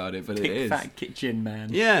frightening about it, but it is. Big fat kitchen man.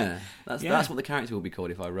 Yeah. That's what the character will be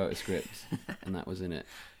called if I wrote a script and that was in it.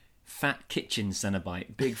 Fat kitchen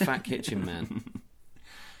Cenobite. Big fat kitchen man.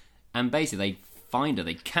 And basically they find her,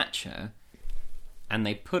 they catch her, and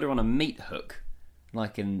they put her on a meat hook,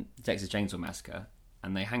 like in Texas Chainsaw Massacre,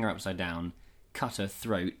 and they hang her upside down, cut her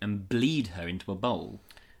throat, and bleed her into a bowl.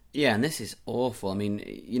 Yeah, and this is awful. I mean,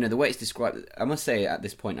 the way it's described, I must say at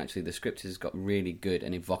this point, actually, the script has got really good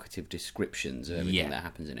and evocative descriptions of everything that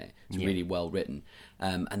happens in it. It's really well written.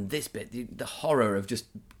 And this bit, the horror of just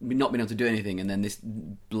not being able to do anything, and then this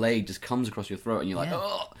blade just comes across your throat, and you're like,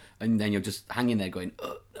 oh! And then you're just hanging there going,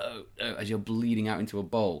 oh, no, no, as you're bleeding out into a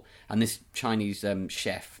bowl. And this Chinese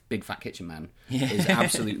chef, big fat kitchen man, is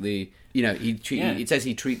absolutely, it says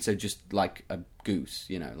he treats her just like a goose,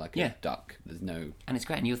 like a duck. There's no... And it's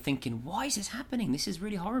great, and you're thinking, why is this happening? This is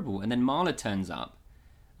really horrible. And then Marla turns up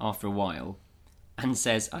after a while and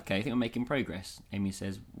says, okay, I think we're making progress. Amy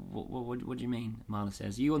says, what do you mean? Marla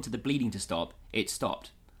says, you wanted the bleeding to stop, it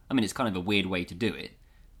stopped. I mean, it's kind of a weird way to do it.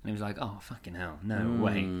 And he was like, oh, fucking hell, no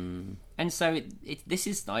way. And so this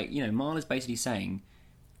is like, Marla's basically saying,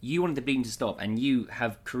 you wanted the bleeding to stop, and you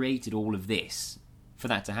have created all of this for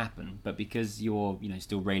that to happen. But because you're,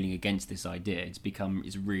 still railing against this idea,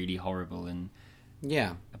 it's really horrible and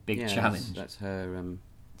a big challenge. That's her...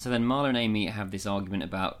 So then Marla and Amy have this argument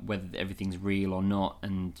about whether everything's real or not,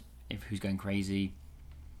 and who's going crazy.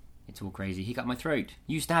 It's all crazy. He cut my throat.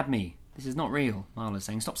 You stabbed me. This is not real. Marla's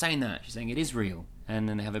saying, stop saying that. She's saying, it is real. And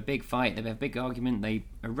then they have a big fight. They have a big argument. They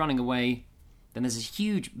are running away. Then there's this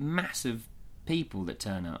huge mass of people that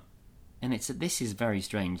turn up. And this is very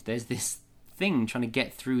strange. There's this thing trying to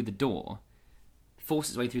get through the door.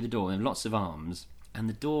 Forces its way through the door. And lots of arms. And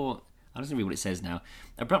the door... I don't read what it says now.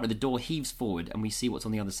 Abruptly, the door heaves forward, and we see what's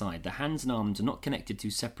on the other side. The hands and arms are not connected to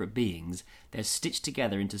separate beings. They're stitched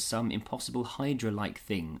together into some impossible Hydra-like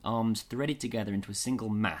thing, arms threaded together into a single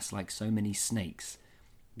mass like so many snakes.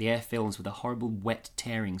 The air fills with a horrible, wet,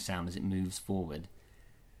 tearing sound as it moves forward.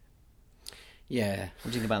 Yeah.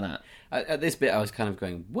 What do you think about that? At this bit, I was kind of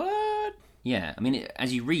going, what? Yeah, I mean,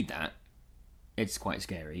 as you read that, it's quite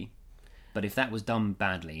scary. But if that was done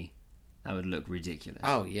badly, that would look ridiculous.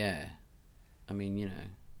 Oh, yeah. I mean,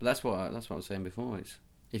 but that's what I was saying before. Is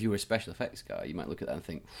if you were a special effects guy, you might look at that and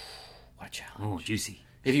think, "What a challenge!" Oh, juicy.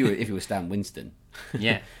 If you were Stan Winston,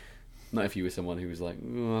 yeah. Not if you were someone who was like,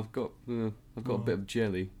 oh, I've got a bit of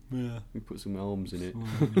jelly. Yeah, we put some arms in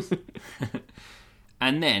it.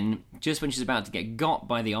 And then, just when she's about to get got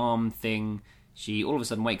by the arm thing, she all of a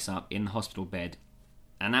sudden wakes up in the hospital bed,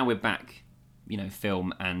 and now we're back.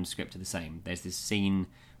 Film and script are the same. There's this scene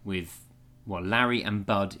with Larry and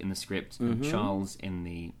Bud in the script, and Charles in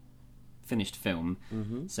the finished film,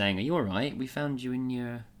 saying, "Are you all right? We found you in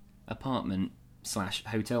your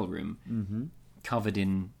apartment/hotel room, covered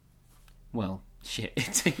in, well, shit."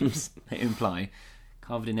 It seems they imply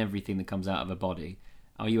covered in everything that comes out of a body.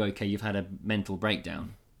 Are you okay? You've had a mental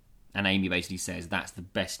breakdown. And Amy basically says, "That's the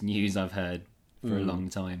best news I've heard for a long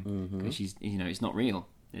time." Because she's, it's not real.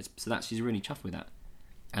 She's really chuffed with that.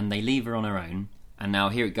 And they leave her on her own. And now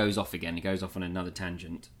here it goes off again. It goes off on another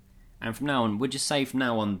tangent. And from now on, we'll just say from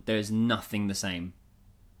now on, there's nothing the same.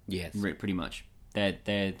 Yes. Pretty much.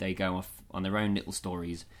 They go off on their own little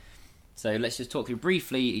stories. So let's just talk through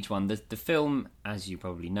briefly each one. The film, as you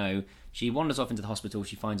probably know, she wanders off into the hospital.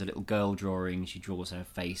 She finds a little girl drawing. She draws her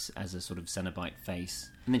face as a sort of Cenobite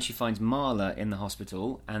face. And then she finds Marla in the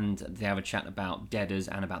hospital, and they have a chat about Deaders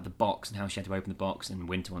and about the box and how she had to open the box, and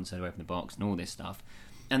Winter wants her to open the box and all this stuff.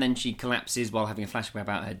 And then she collapses while having a flashback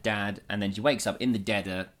about her dad, and then she wakes up in the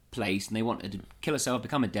Deader place, and they want her to kill herself,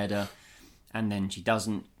 become a Deader, and then she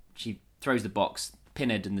doesn't. She throws the box,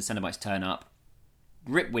 Pinhead and the Cenobites turn up,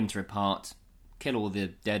 rip Winter apart, kill all the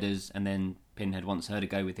Deaders, and then Pinhead wants her to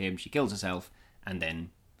go with him. She kills herself, and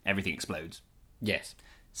then everything explodes. Yes.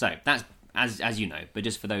 So that's as you know, but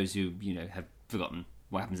just for those who have forgotten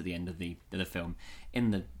what happens at the end of the film.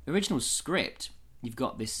 In the original script, you've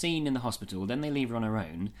got this scene in the hospital. Then they leave her on her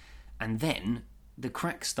own, and then the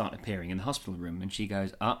cracks start appearing in the hospital room, and she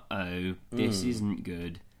goes, "Uh-oh, this isn't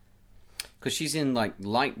good." Because she's in, like,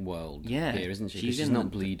 light world here, isn't she? She's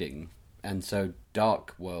not bleeding. And so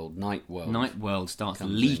dark world, night world starts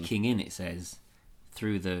leaking in, it says,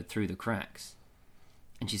 through the cracks.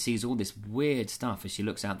 And she sees all this weird stuff as she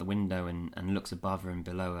looks out the window and looks above her and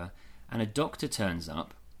below her. And a doctor turns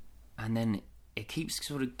up, and then it keeps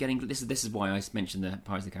sort of getting... This is why I mentioned the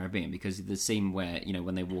Pirates of the Caribbean, because the scene where,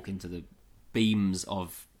 when they walk into the beams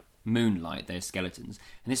of moonlight, they're skeletons.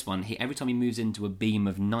 And this one, every time he moves into a beam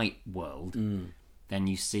of night world, then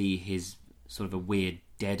you see his sort of a weird,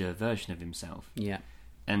 deader version of himself. Yeah.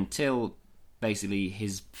 Until basically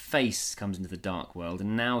his face comes into the dark world,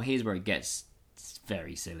 and now here's where it gets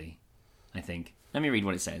very silly, I think. Let me read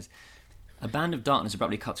what it says. A band of darkness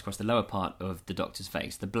abruptly cuts across the lower part of the Doctor's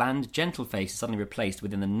face. The bland, gentle face is suddenly replaced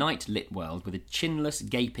within the night-lit world with a chinless,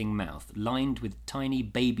 gaping mouth, lined with tiny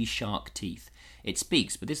baby shark teeth. It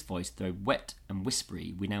speaks, but this voice, though wet and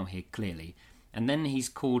whispery, we now hear clearly. And then he's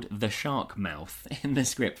called the Shark Mouth in the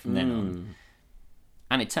script from then on.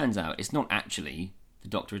 And it turns out it's not actually the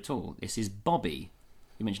Doctor at all. This is Bobby,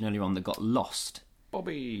 you mentioned earlier on, that got lost.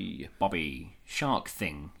 Bobby. Shark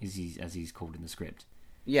Thing, as he's called in the script.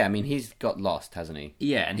 Yeah, I mean, he's got lost, hasn't he?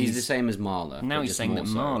 Yeah, and he's the same as Marla. Now he's saying that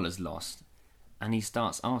Marla's lost, and he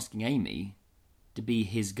starts asking Amy to be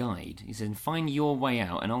his guide. He says, "Find your way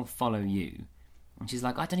out, and I'll follow you." And she's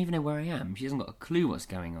like, "I don't even know where I am." She hasn't got a clue what's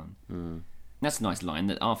going on. That's a nice line,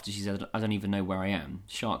 that after she says, "I don't even know where I am,"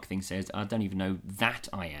 Shark Thing says, "I don't even know that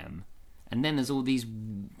I am." And then there's all these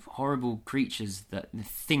horrible creatures,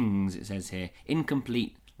 things, it says here,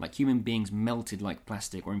 incomplete, like human beings melted like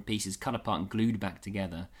plastic or in pieces, cut apart and glued back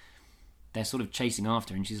together. They're sort of chasing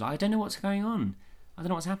after her, and she's like, "I don't know what's going on. I don't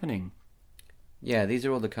know what's happening." Yeah, these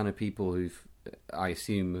are all the kind of people who've, I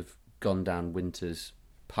assume, have gone down Winter's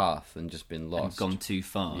path and just been lost. And gone too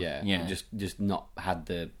far. Yeah. Just not had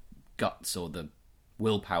the guts or the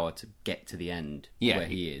willpower to get to the end where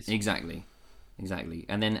he is. Exactly.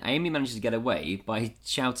 And then Amy manages to get away by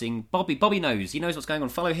shouting, "Bobby knows. He knows what's going on.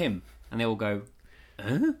 Follow him." And they all go,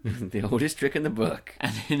 "Huh?" The oldest trick in the book.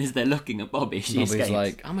 And then as they're looking at Bobby, she Bobby's escapes.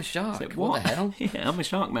 like, "I'm a shark. Like, what the hell?" Yeah, I'm a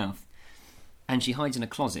shark mouth. And she hides in a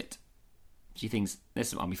closet. She thinks,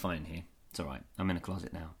 I'll be fine here. It's all right. I'm in a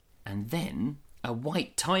closet now. And then a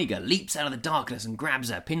white tiger leaps out of the darkness and grabs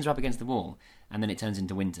her, pins her up against the wall. And then it turns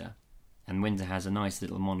into Winter. And Winter has a nice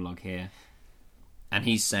little monologue here. And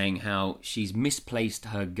he's saying how she's misplaced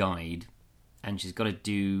her guide and she's got to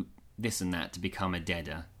do this and that to become a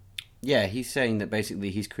Deader. Yeah, he's saying that basically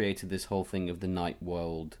he's created this whole thing of the night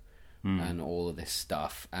world and all of this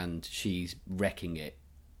stuff, and she's wrecking it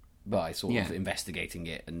by sort of investigating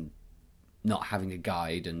it and not having a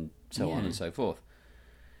guide and so on and so forth.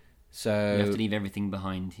 So you have to leave everything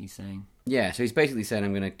behind, he's saying. Yeah, so he's basically saying,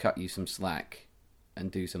 "I'm going to cut you some slack and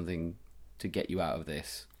do something to get you out of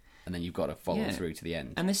this, and then you've got to follow through to the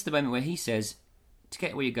end." And this is the moment where he says, to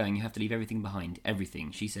get where you're going, you have to leave everything behind. Everything.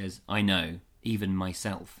 She says, "I know, even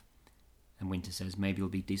myself." And Winter says, "Maybe you'll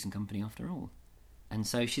be decent company after all." And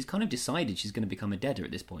so she's kind of decided she's going to become a Deader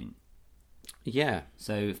at this point. Yeah.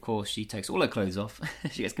 So, of course, she takes all her clothes off.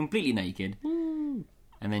 She gets completely naked. And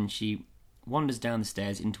then she wanders down the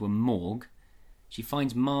stairs into a morgue. She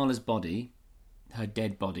finds Marla's body, her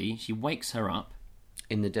dead body. She wakes her up.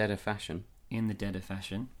 In the Deader fashion.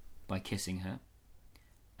 by kissing her.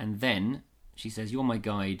 And then she says, "You're my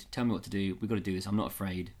guide, tell me what to do, we've got to do this, I'm not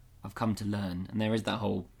afraid, I've come to learn." And there is that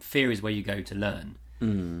whole fear is where you go to learn.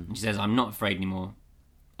 And she says, "I'm not afraid anymore,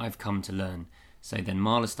 I've come to learn." So then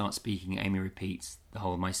Marla starts speaking, Amy repeats the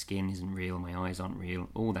whole "my skin isn't real, my eyes aren't real,"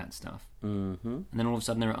 all that stuff. And then all of a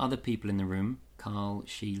sudden there are other people in the room. Carl,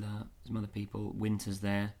 Sheila, some other people, Winter's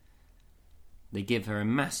there. They give her a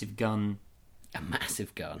massive gun. A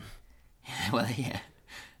massive gun? Well, yeah.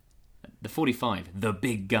 The 45, the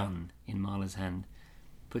big gun, in Marla's hand.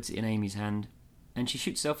 Puts it in Amy's hand, and she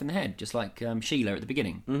shoots herself in the head, just like Sheila at the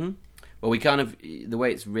beginning. Well, we kind of... The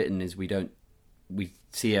way it's written is we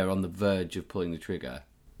see her on the verge of pulling the trigger.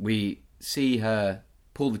 We see her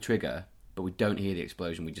pull the trigger, but we don't hear the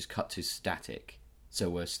explosion. We just cut to static. So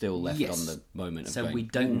we're still left on the moment of so going, we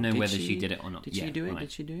don't know whether she did it or not. Did she do it?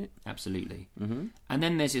 Did she do it? Absolutely. And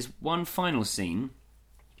then there's this one final scene,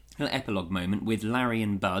 an epilogue moment with Larry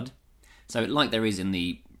and Bud. So like there is in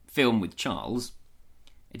the film with Charles,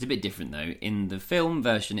 it's a bit different though. In the film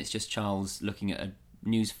version, it's just Charles looking at a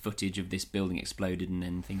news footage of this building exploded and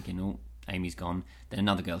then thinking, "Oh, Amy's gone." Then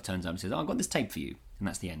another girl turns up and says, "Oh, I've got this tape for you." And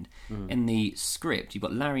that's the end. In the script, you've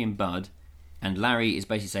got Larry and Bud, and Larry is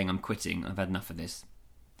basically saying, "I'm quitting, I've had enough of this.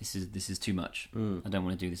 This is too much. I don't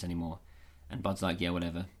want to do this anymore." And Bud's like, "Yeah,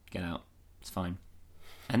 whatever, get out, it's fine."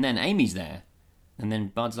 And then Amy's there, and then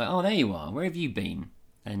Bud's like, "Oh, there you are, where have you been?"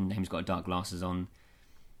 And Amy's got her dark glasses on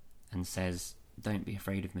and says, "Don't be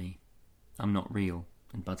afraid of me, I'm not real."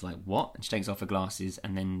 And Bud's like, "What?" And she takes off her glasses,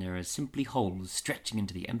 and then there are simply holes stretching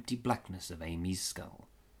into the empty blackness of Amy's skull.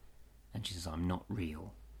 And she says, "I'm not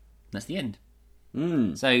real." And that's the end.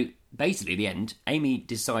 So, basically, the end, Amy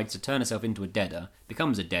decides to turn herself into a deader,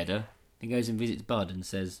 becomes a deader, then goes and visits Bud and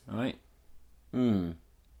says, "Alright."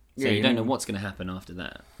 So you don't know what's going to happen after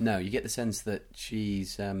that. No, you get the sense that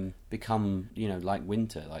she's become, like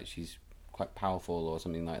Winter, like she's quite powerful or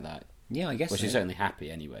something like that. Yeah, I guess Well, so. she's certainly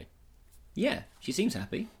happy anyway. Yeah, she seems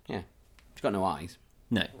happy. Yeah. She's got no eyes.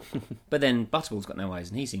 No. But then Butterball's got no eyes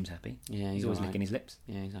and he seems happy. Yeah, he's always licking his lips.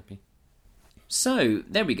 Yeah, he's happy. So,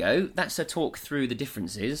 there we go. That's a talk through the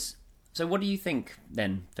differences. So what do you think,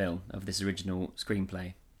 then, Phil, of this original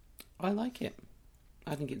screenplay? I like it.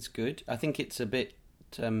 I think it's good. I think it's a bit...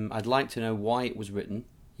 I'd like to know why it was written.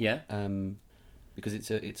 Yeah? Because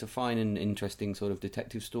it's a fine and interesting sort of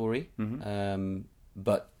detective story.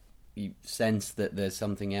 But you sense that there's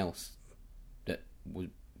something else that was...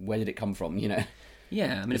 Where did it come from, Yeah,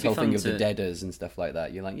 I mean, this whole thing of the deaders and stuff like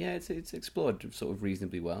that. You're like, yeah, it's explored sort of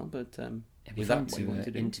reasonably well, but it'd be was fun that what you wanted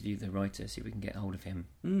to to do? interview the writer, see if we can get hold of him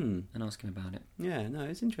and ask him about it. Yeah, no,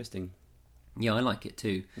 it's interesting. Yeah, I like it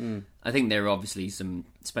too. I think there are obviously some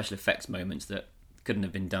special effects moments that couldn't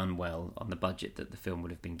have been done well on the budget that the film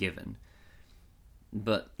would have been given.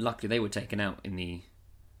 But luckily they were taken out in the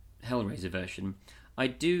Hellraiser version. I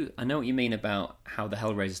know what you mean about how the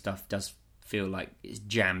Hellraiser stuff does feel like it's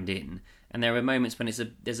jammed in. And there are moments when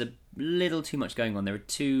there's a little too much going on. There are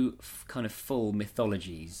two kind of full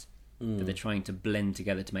mythologies that they're trying to blend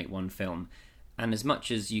together to make one film. And as much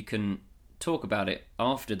as you can talk about it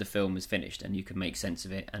after the film is finished and you can make sense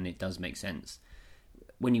of it, and it does make sense,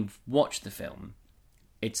 when you watch the film,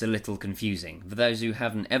 it's a little confusing. For those who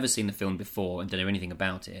haven't ever seen the film before and don't know anything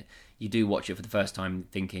about it, you do watch it for the first time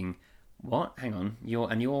thinking, what? Hang on, you're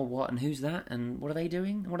what? And who's that? And what are they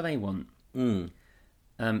doing? What do they want?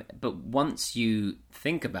 But once you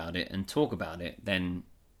think about it and talk about it, then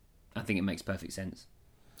I think it makes perfect sense.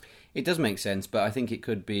 It does make sense, but I think it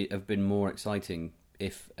could have been more exciting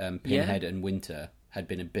if Pinhead and Winter had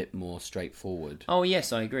been a bit more straightforward. Oh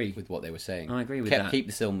yes, I agree with what they were saying. I agree with that. Keep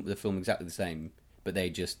the film exactly the same, but they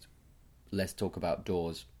just let's talk about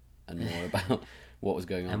doors and more about what was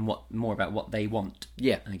going on and more about what they want.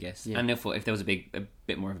 Yeah, I guess. Yeah. And therefore, if there was a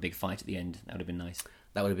bit more of a big fight at the end, that would have been nice.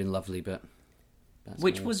 That would have been lovely, but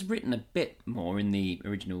which was written a bit more in the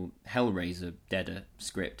original Hellraiser Deader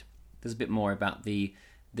script. There's a bit more about the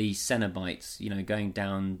Cenobites, going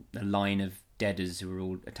down a line of Deaders who are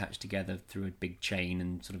all attached together through a big chain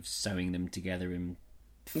and sort of sewing them together and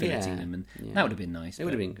filleting them, and that would have been nice. It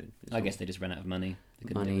would have been good. I guess they just ran out of money.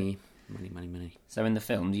 Money. So in the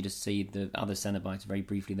films, you just see the other Cenobites very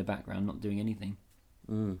briefly in the background, not doing anything.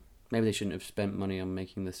 Maybe they shouldn't have spent money on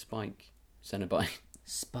making the Spike Cenobite.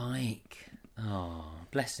 Spike. Oh,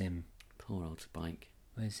 bless him. Poor old Spike.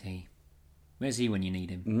 Where's he? Where's he when you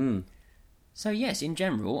need him? So yes, in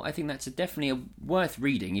general, I think that's definitely worth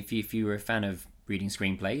reading if you were a fan of reading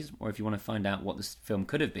screenplays, or if you want to find out what this film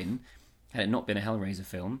could have been had it not been a Hellraiser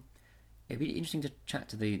film. It'd be interesting to chat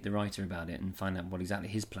to the writer about it and find out what exactly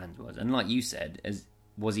his plans was. And like you said, as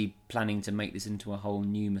was he planning to make this into a whole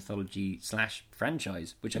new mythology /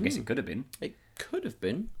 franchise? Which I guess it could have been. It could have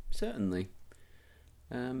been, certainly.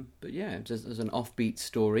 But yeah, there's an offbeat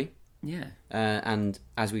story. Yeah. And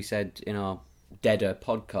as we said in our Deader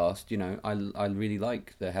podcast, you know, I really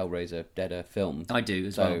like the Hellraiser Deader film. I do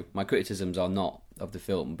as well. So my criticisms are not of the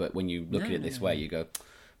film, but when you look at it this way, you go,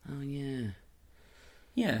 oh yeah.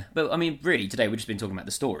 Yeah, but I mean, really, today we've just been talking about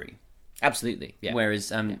the story. Absolutely, yeah.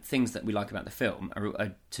 Whereas things that we like about the film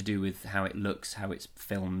are to do with how it looks, how it's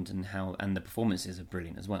filmed, and the performances are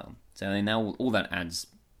brilliant as well. So now all that adds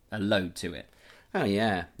a load to it. Oh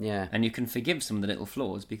yeah, yeah. And you can forgive some of the little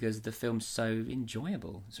flaws because the film's so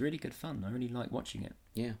enjoyable. It's really good fun. I really like watching it.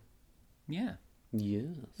 Yeah. Yeah. Yes.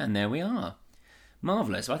 And there we are.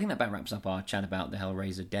 Marvellous. So I think that about wraps up our chat about the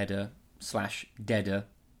Hellraiser Deader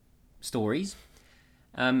stories.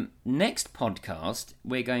 Next podcast,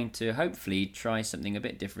 we're going to hopefully try something a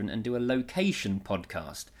bit different and do a location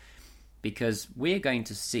podcast. Because we're going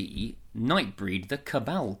to see Nightbreed, the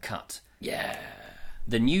Cabal cut. Yeah.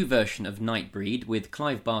 The new version of Nightbreed with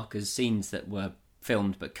Clive Barker's scenes that were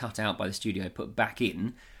filmed but cut out by the studio put back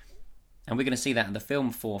in. And we're going to see that at the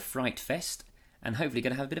Film 4 Fright Fest. And hopefully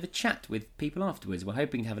going to have a bit of a chat with people afterwards. We're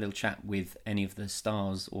hoping to have a little chat with any of the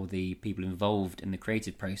stars or the people involved in the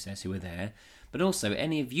creative process who are there. But also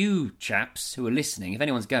any of you chaps who are listening, if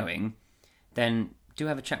anyone's going, then do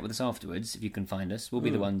have a chat with us afterwards if you can find us. We'll be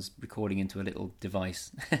the ones recording into a little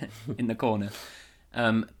device in the corner.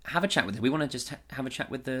 Have a chat with it. We want to just have a chat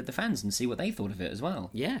with the fans and see what they thought of it as well.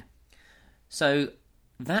 Yeah. So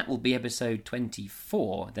that will be episode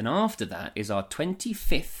 24. Then after that is our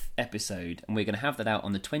 25th episode, and we're going to have that out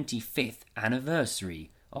on the 25th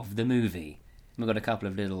anniversary of the movie. We've got a couple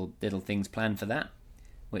of little things planned for that,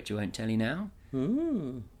 which I won't tell you now.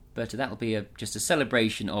 But that'll be just a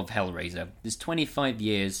celebration of Hellraiser. It's 25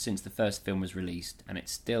 years since the first film was released, and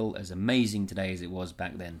it's still as amazing today as it was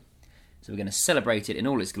back then. So we're going to celebrate it in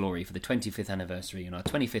all its glory for the 25th anniversary on our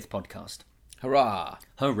 25th podcast. Hurrah!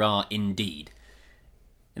 Hurrah indeed.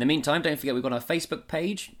 In the meantime, don't forget we've got our Facebook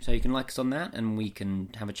page, so you can like us on that, and we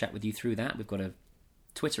can have a chat with you through that. We've got a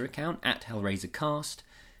Twitter account, @HellraiserCast.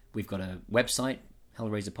 We've got a website,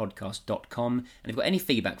 hellraiserpodcast.com, and if you've got any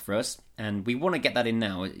feedback for us, and we want to get that in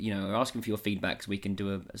now, you know, we're asking for your feedback so we can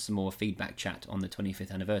do some more feedback chat on the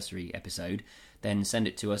 25th anniversary episode, then send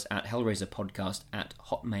it to us at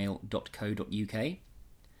hellraiserpodcast@hotmail.co.uk.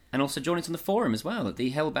 And also join us on the forum as well, at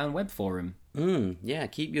the Hellbound Web Forum. Yeah,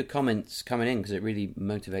 keep your comments coming in because it really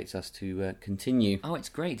motivates us to continue. Oh, it's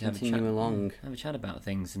great to continue along. Have a chat about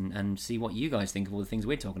things and see what you guys think of all the things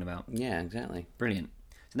we're talking about. Yeah, exactly. Brilliant.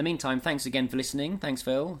 So in the meantime, thanks again for listening. Thanks,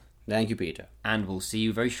 Phil. Thank you, Peter. And we'll see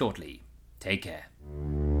you very shortly. Take care.